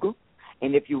Google.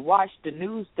 And if you watch the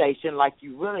news station like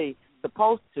you really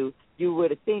supposed to, you would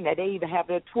have seen that they even have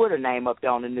their Twitter name up there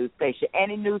on the news station.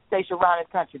 Any news station around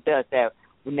the country does that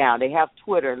now. They have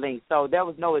Twitter links, so there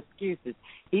was no excuses.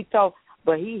 He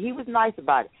was nice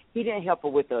about it. He didn't help her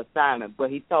with the assignment, but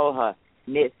he told her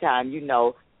next time,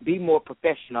 be more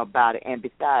professional about it. And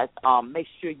besides, make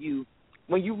sure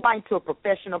when you write to a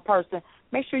professional person,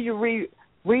 make sure you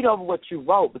read over what you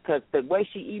wrote, because the way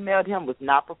she emailed him was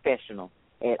not professional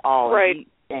at all. Right.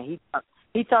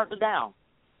 He turned it down.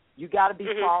 You got to be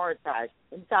prioritized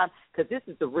anytime, because this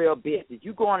is the real business.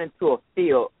 You going into a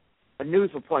field, a news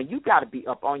reporter, you got to be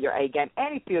up on your A game.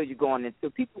 Any field you're going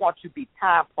into, people want you to be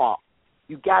time prompt.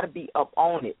 You got to be up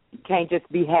on it. You can't just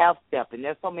be half-stepping.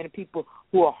 There's so many people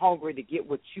who are hungry to get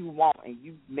what you want, and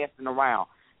you messing around.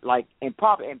 And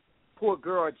poor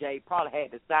girl Jade probably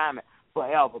had the assignment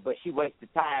forever, but she wasted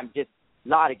time just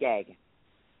lollygagging.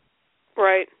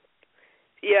 Right.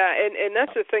 Yeah, and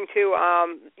that's the thing too.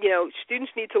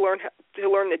 Students need to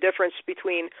learn the difference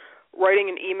between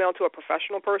writing an email to a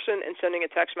professional person and sending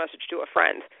a text message to a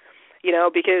friend.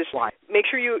 Because make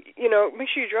sure you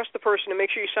address the person and make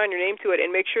sure you sign your name to it,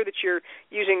 and make sure that you're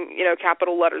using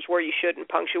capital letters where you should and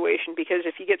punctuation. Because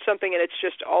if you get something and it's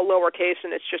just all lowercase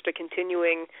and it's just a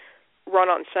continuing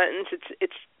run-on sentence,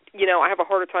 it's I have a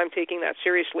harder time taking that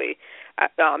seriously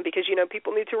because,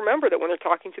 people need to remember that when they're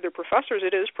talking to their professors,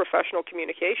 it is professional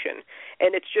communication,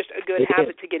 and it's just a good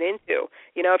habit to get into.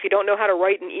 If you don't know how to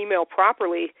write an email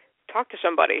properly, talk to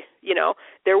somebody.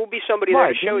 There will be somebody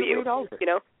there to show you.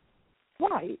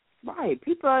 Right.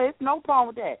 People, it's no problem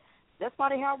with that. That's why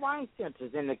they have writing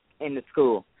centers in the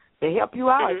school. They help you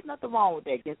out. There's nothing wrong with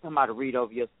that. Get somebody to read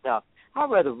over your stuff.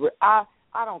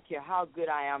 I don't care how good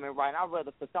I am in writing. I'd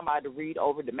rather for somebody to read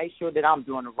over to make sure that I'm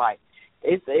doing it right.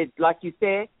 It's like you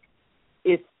said,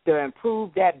 it's to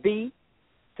improve that B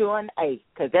to an A,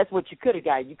 because that's what you could have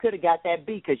got. You could have got that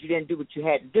B because you didn't do what you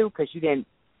had to do, because you didn't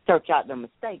search out the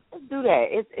mistakes. Let's do that.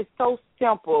 It's so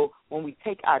simple when we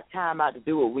take our time out to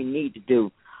do what we need to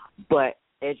do. But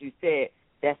as you said,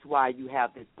 that's why you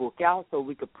have this book out, so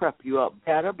we could prep you up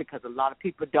better, because a lot of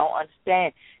people don't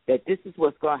understand that this is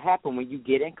what's going to happen when you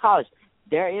get in college.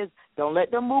 Don't let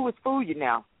them movies fool you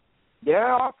now. There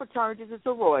are fraternities and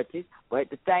sororities, but at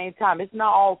the same time, it's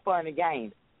not all fun and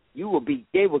games. They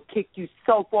will kick you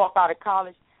so far out of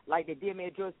college, like they did me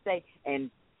at Georgia State, and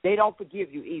they don't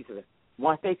forgive you easily.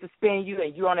 Once they suspend you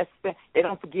and you're on that suspend, they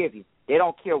don't forgive you. They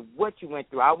don't care what you went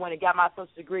through. I went and got my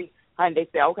social degree, honey. They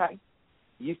said, okay,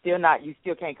 you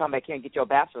still can't come back here and get your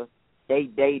bachelor's.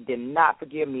 They did not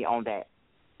forgive me on that.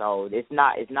 So it's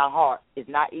not hard. It's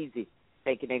not easy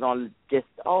thinking they're gonna just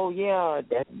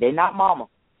they're not mama.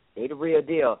 They the real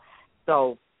deal.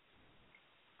 So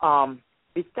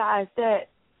besides that,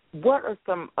 what are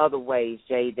some other ways,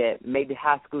 Jay, that maybe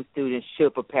high school students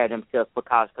should prepare themselves for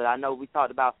college? Because I know we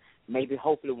talked about maybe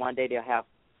hopefully one day they'll have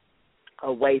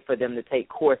a way for them to take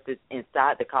courses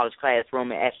inside the college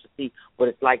classroom and actually see what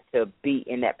it's like to be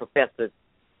in that professor's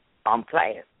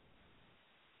class.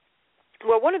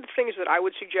 Well, one of the things that I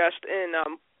would suggest, and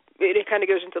it kind of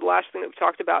goes into the last thing that we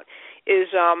talked about, is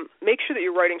make sure that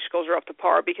your writing skills are up to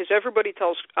par, because everybody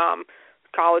tells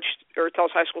college or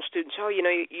tells high school students,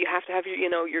 you have to have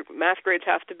your math grades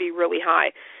have to be really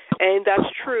high, and that's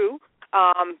true.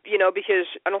 Because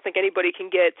I don't think anybody can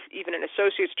get even an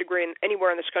associate's degree anywhere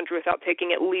in this country without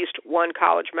taking at least one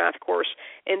college math course.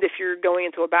 And if you're going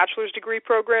into a bachelor's degree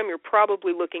program, you're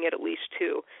probably looking at least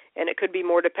two. And it could be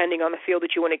more depending on the field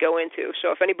that you want to go into.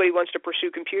 So if anybody wants to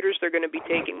pursue computers, they're going to be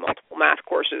taking multiple math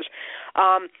courses.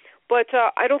 But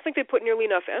I don't think they put nearly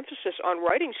enough emphasis on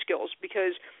writing skills,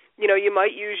 because, you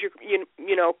might use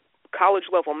your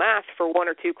college-level math for one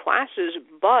or two classes,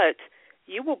 but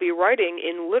you will be writing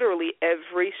in literally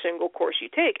every single course you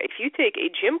take. If you take a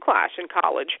gym class in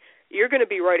college, you're going to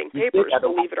be writing papers,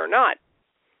 believe it or not.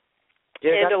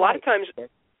 Yeah, and a lot of times,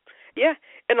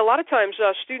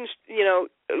 students,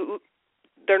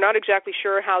 they're not exactly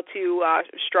sure how to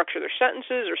structure their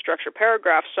sentences or structure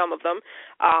paragraphs, some of them,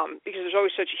 because there's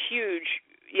always such a huge,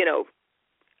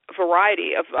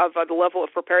 variety of the level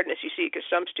of preparedness you see, because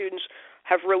some students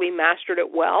have really mastered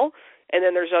it well, and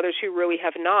then there's others who really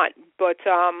have not. But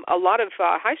a lot of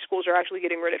high schools are actually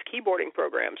getting rid of keyboarding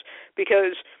programs,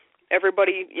 because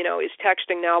everybody, is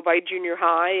texting now by junior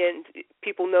high, and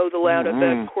people know the layout of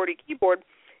the QWERTY keyboard,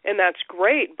 and that's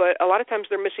great. But a lot of times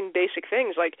they're missing basic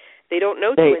things, like they don't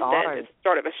know to indent at the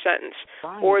start of a sentence,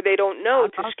 or they don't know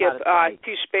to skip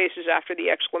two spaces after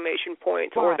the exclamation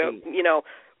point, or the,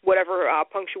 whatever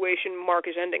punctuation mark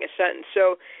is ending a sentence.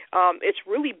 So it's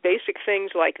really basic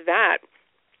things like that.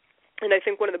 And I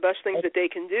think one of the best things that they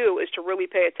can do is to really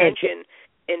pay attention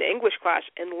in English class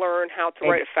and learn how to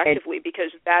write effectively,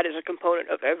 because that is a component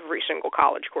of every single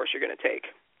college course you're going to take.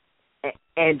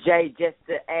 And Jay, just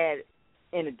to add,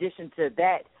 in addition to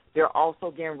that, they're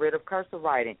also getting rid of cursive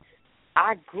writing.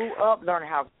 I grew up learning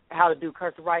how to do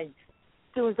cursive writing.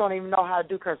 Students don't even know how to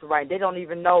do cursive writing. They don't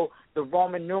even know the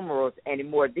Roman numerals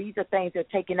anymore. These are things they're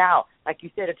taking out. Like you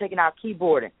said, they're taking out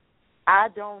keyboarding. I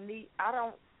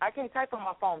can't type on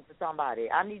my phone to somebody.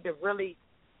 I need to really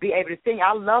be able to see.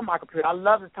 I love my computer. I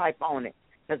love to type on it.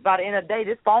 Because by the end of the day,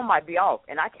 this phone might be off,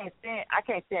 and I can't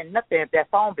send nothing if that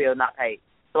phone bill is not paid.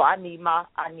 So I need my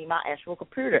actual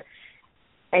computer.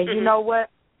 And you know what?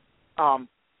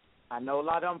 I know a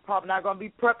lot of them probably not going to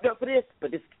be prepped up for this,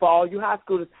 but this is for all you high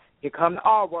schoolers. Here come the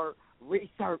R word,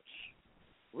 research.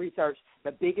 Research,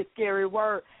 the biggest scary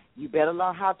word. You better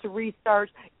learn how to research.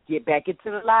 Get back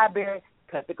into the library.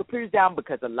 Cut the computers down,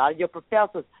 because a lot of your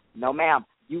professors, no, ma'am,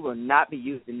 you will not be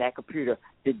using that computer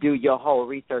to do your whole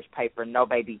research paper. No,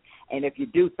 baby. And if you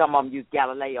do, some of them use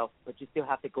Galileo, but you still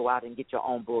have to go out and get your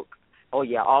own books. Oh,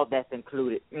 yeah, all that's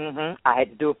included. I had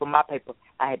to do it for my paper.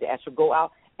 I had to actually go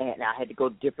out, and I had to go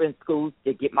to different schools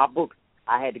to get my books.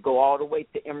 I had to go all the way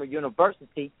to Emory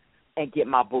University and get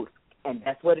my books. And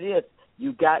that's what it is.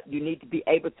 You need to be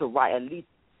able to write at least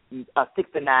a 6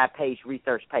 to 9 page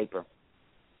research paper.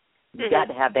 You got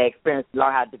to have that experience to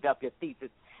learn how to develop your thesis.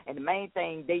 And the main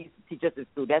thing they used to teach us in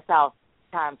school, that's how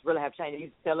times really have changed. They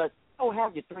used to tell us,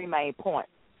 have your 3 main points.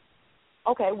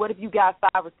 Okay, what if you got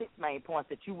 5 or 6 main points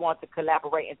that you want to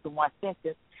collaborate into one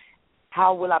sentence?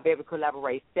 How will I be able to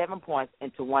collaborate 7 points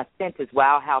into one sentence where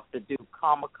I'll have to do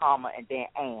comma, and then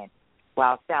and,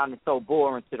 while sounding so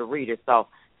boring to the reader? So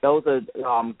those are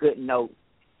good notes.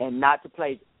 And not to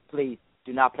please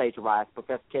do not plagiarize.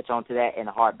 Professor catch on to that in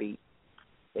a heartbeat.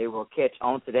 They will catch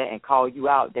on to that and call you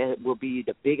out. That will be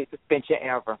the biggest suspension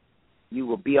ever. You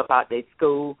will be up out their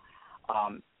school.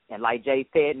 And like Jay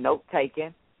said,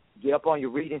 note-taking. Get up on your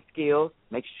reading skills.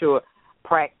 Make sure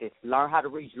practice. Learn how to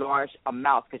read large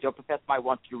amounts, because your professor might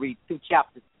want you to read 2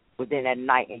 chapters within that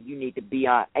night, and you need to be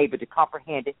able to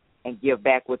comprehend it and give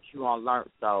back what you learned.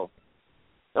 So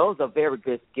those are very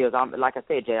good skills. Like I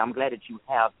said, Jay, I'm glad that you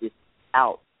have this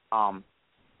out.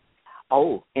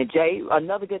 And Jay,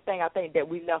 another good thing I think that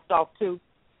we left off too,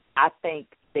 I think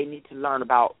they need to learn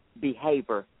about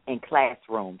behavior in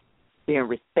classrooms, being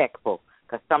respectful.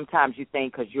 Because sometimes you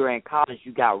think because you're in college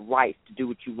you got rights to do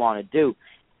what you want to do.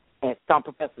 And some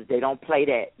professors, they don't play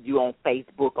that. You on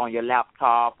Facebook on your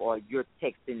laptop or you're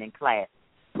texting in class.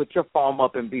 put your phone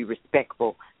up and be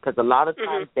respectful, because a lot of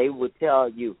times they would tell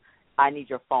you, I need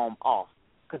your phone off,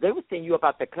 because they would send you up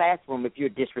out the classroom if you're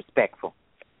disrespectful.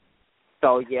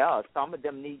 So, yeah, some of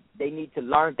them need to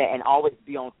learn that and always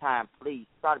be on time, please.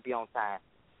 Try to be on time.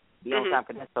 Be on time,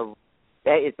 because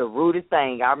that is the rudest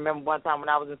thing. I remember one time when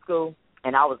I was in school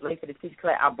and I was late for the teacher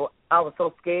class. I was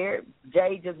so scared.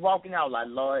 Jay just walking out, like,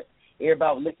 Lord,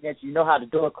 everybody was looking at you. You know how the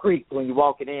door creaks when you're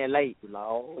walking in late. You're like,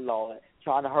 oh, Lord,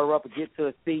 trying to hurry up and get to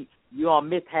a seat. You're going to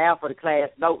miss half of the class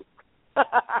notes.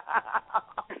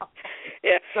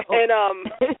 Yeah, so. And,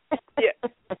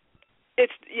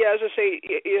 it's, as I say,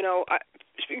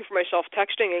 speaking for myself,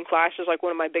 texting in class is like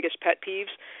one of my biggest pet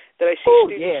peeves that I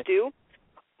see students do.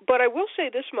 But I will say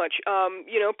this much,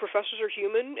 professors are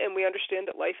human, and we understand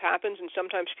that life happens, and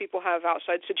sometimes people have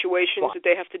outside situations that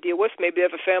they have to deal with. Maybe they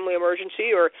have a family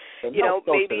emergency, or,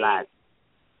 maybe...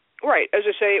 Right, as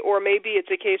I say, or maybe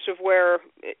it's a case of where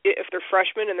if they're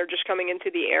freshmen and they're just coming into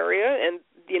the area and,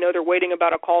 they're waiting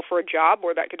about a call for a job,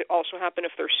 or that could also happen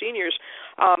if they're seniors.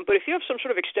 But if you have some sort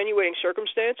of extenuating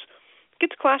circumstance, get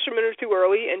to class a minute or two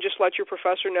early and just let your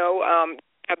professor know,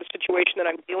 have the situation that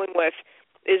I'm dealing with.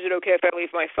 Is it okay if I leave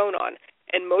my phone on?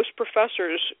 And most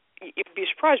professors, you'd be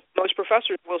surprised, most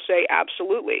professors will say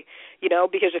absolutely,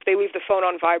 because if they leave the phone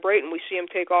on vibrate and we see them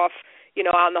take off,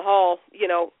 out in the hall,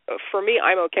 for me,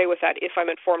 I'm okay with that if I'm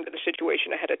informed of the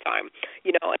situation ahead of time.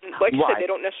 And like you said, they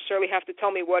don't necessarily have to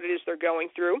tell me what it is they're going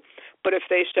through, but if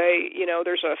they say,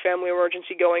 there's a family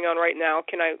emergency going on right now,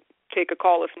 can I take a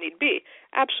call if need be?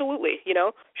 Absolutely,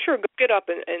 sure, go get up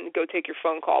and go take your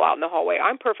phone call out in the hallway.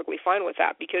 I'm perfectly fine with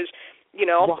that because,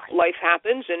 life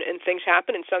happens and things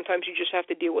happen, and sometimes you just have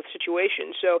to deal with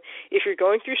situations. So if you're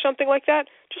going through something like that,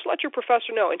 just let your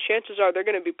professor know, and chances are they're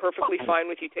going to be perfectly fine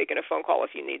with you taking a phone call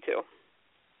if you need to.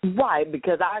 Right,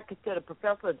 because I consider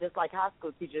professors just like high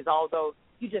school teachers, although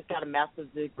you just got a master's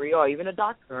degree or even a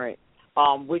doctorate,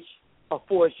 which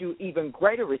affords you even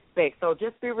greater respect. So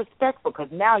just be respectful, because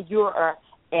now you're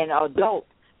an adult.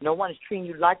 No one is treating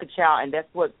you like a child, and that's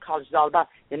what college is all about.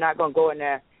 They're not going to go in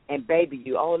there and baby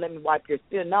you. Oh, let me wipe your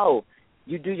spit. No,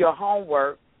 you do your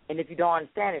homework, and if you don't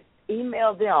understand it,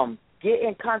 email them. Get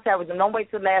in contact with them. Don't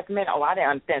wait till the last minute. Oh, I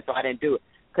didn't understand, so I didn't do it.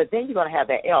 Because then you're going to have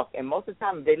that F. And most of the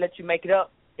time, if they let you make it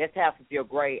up, that's half of your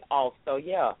grade off. So,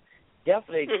 yeah,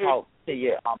 definitely talk to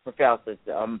your professors.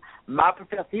 My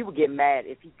professor, he would get mad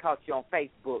if he caught you on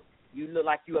Facebook. You look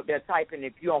like you up there typing.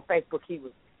 If you're on Facebook, he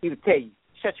would tell you,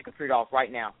 shut your computer off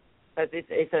right now. Because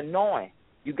it's annoying.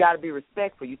 You got to be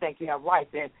respectful. You think you have rights.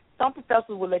 And some professors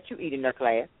will let you eat in their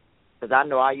class. Because I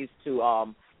know I used to,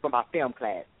 for my film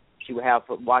class, she would have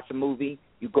watch a movie,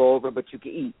 you go over, but you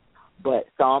can eat. But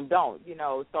some don't,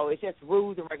 So it's just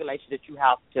rules and regulations that you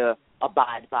have to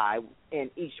abide by in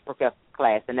each professor's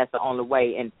class, and that's the only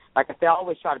way. And like I said, I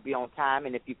always try to be on time.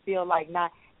 And if you feel like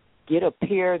not, get a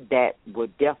peer that will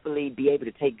definitely be able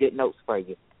to take good notes for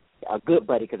you. A good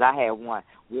buddy, because I had one.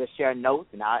 We'll share notes,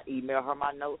 and I'll email her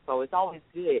my notes. So it's always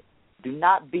good. Do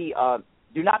not be a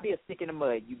stick in the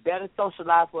mud. You better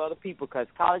socialize with other people, because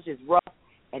college is rough,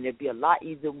 and it'll be a lot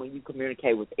easier when you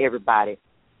communicate with everybody.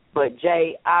 But,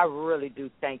 Jay, I really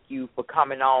do thank you for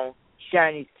coming on,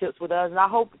 sharing these tips with us. And I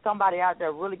hope somebody out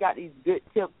there really got these good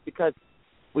tips, because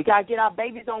we got to get our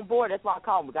babies on board. That's why I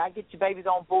call them. We got to get your babies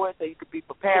on board so you can be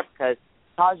prepared, because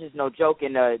college is no joke.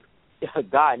 And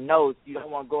God knows you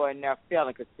don't want to go in there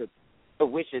failing, because the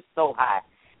tuition is so high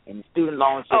and the student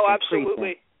loans just absolutely.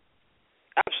 Increasing.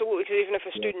 Absolutely, because even if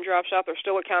a student drops out, they're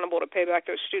still accountable to pay back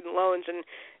those student loans. And,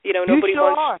 nobody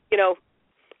wants,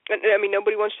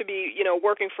 nobody wants to be,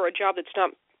 working for a job that's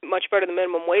not much better than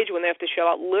minimum wage when they have to shell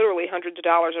out literally hundreds of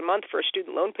dollars a month for a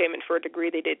student loan payment for a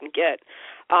degree they didn't get.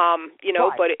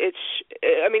 But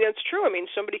it's true.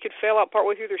 Somebody could fail out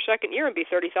partway through their second year and be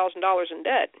 $30,000 in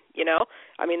debt,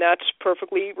 that's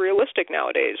perfectly realistic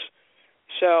nowadays.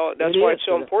 So that's why it's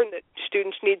so important that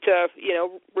students need to,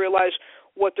 realize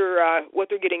what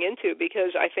they're getting into,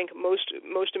 because I think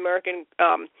most American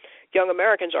young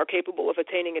Americans are capable of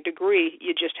attaining a degree.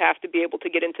 You just have to be able to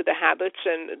get into the habits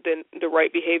and the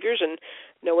right behaviors and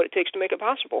know what it takes to make it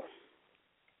possible.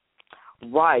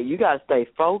 Right, you got to stay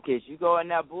focused. You go in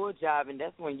that bull job, and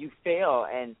that's when you fail,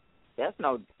 and that's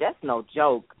no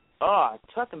joke.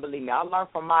 Trust and believe me, I learned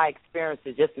from my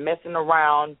experiences, just messing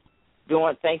around,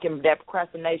 thinking that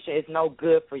procrastination is no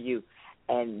good for you.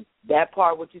 And that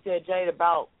part, what you said, Jade,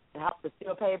 about how to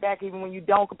still pay it back even when you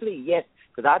don't complete. Yes,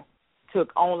 because I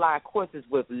took online courses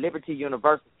with Liberty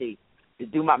University to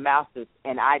do my master's,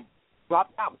 and I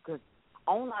dropped out because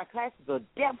online classes are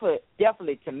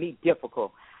definitely to me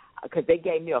difficult, because they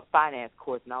gave me a finance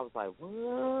course, and I was like,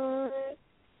 what?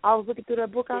 I was looking through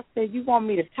that book. I said, you want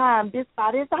me to time this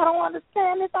by this? I don't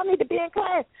understand this. I need to be in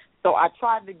class. So I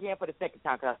tried it again for the second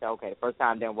time because I said, okay, the first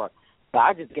time didn't work. So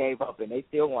I just gave up, and they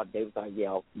still wanted. They was like,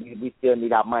 yeah, we still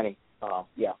need our money.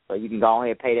 Yeah, so you can go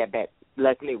ahead and pay that back.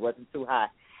 Luckily, it wasn't too high.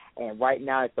 And right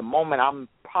now, at the moment, I'm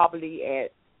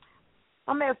at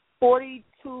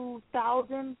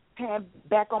 $42,000 paying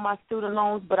back on my student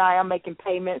loans, but I am making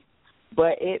payments.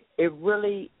 But it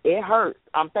really hurts.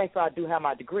 I'm thankful I do have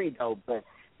my degree, though, but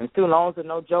and student loans are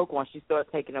no joke once you start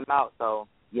taking them out. So,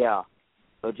 yeah.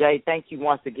 So, Jade, thank you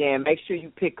once again. Make sure you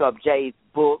pick up Jade's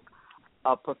book,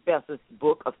 Professor's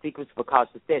Book of Secrets for College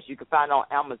Success. You can find it on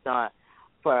Amazon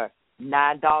for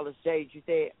 $9, Jade, you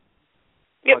said?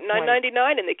 Yep,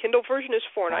 $9.99, and the Kindle version is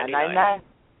 $4.99.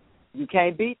 You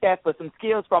can't beat that for some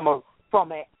skills from an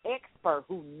expert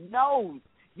who knows.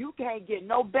 You can't get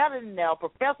no better than that. A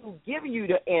professor who's giving you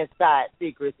the inside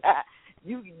secrets. That's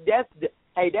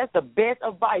the best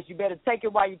advice. You better take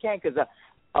it while you can, because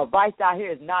advice out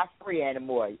here is not free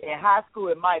anymore. In high school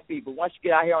it might be, but once you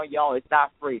get out here on your own, it's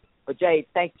not free. But, Jade,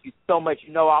 thank you so much.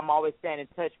 You know I'm always staying in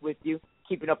touch with you,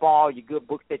 keeping up on all your good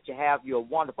books that you have. You're a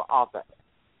wonderful author.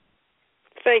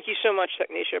 Thank you so much,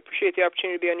 Technisha. Appreciate the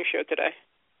opportunity to be on your show today.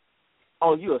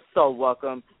 Oh, you are so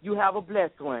welcome. You have a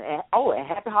blessed one. And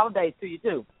happy holidays to you,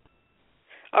 too.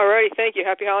 All righty. Thank you.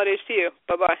 Happy holidays to you.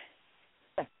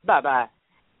 Bye-bye. Bye-bye.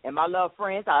 And my love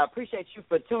friends, I appreciate you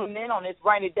for tuning in on this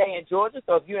rainy day in Georgia.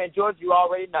 So if you're in Georgia, you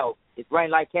already know it's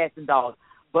raining like cats and dogs.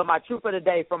 But my truth of the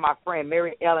day from my friend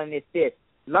Mary Ellen is this: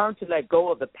 learn to let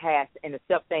go of the past and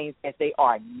accept things as they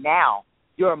are now.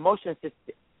 Your emotional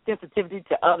sensitivity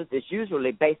to others is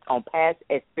usually based on past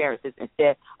experiences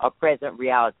instead of present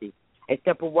reality. A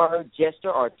simple word,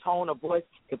 gesture, or tone of voice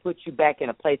can put you back in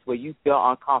a place where you feel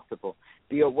uncomfortable.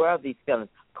 Be aware of these feelings.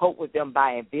 Cope with them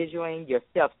by envisioning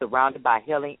yourself surrounded by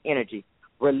healing energy.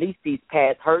 Release these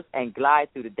past hurts and glide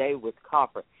through the day with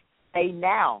comfort. Say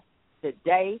now,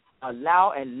 today,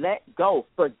 allow and let go.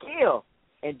 Forgive.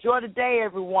 Enjoy the day,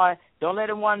 everyone. Don't let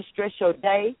anyone stress your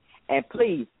day. And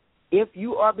please, if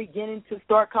you are beginning to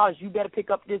start college, you better pick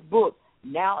up this book.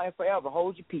 Now and forever,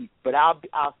 hold your peace. But I'll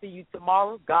see you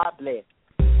tomorrow. God bless.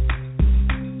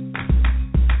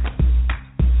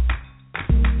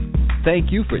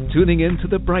 Thank you for tuning in to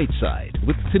The Bright Side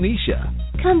with Tanisha.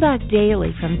 Come back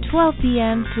daily from 12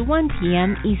 p.m. to 1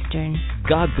 p.m. Eastern.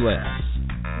 God bless.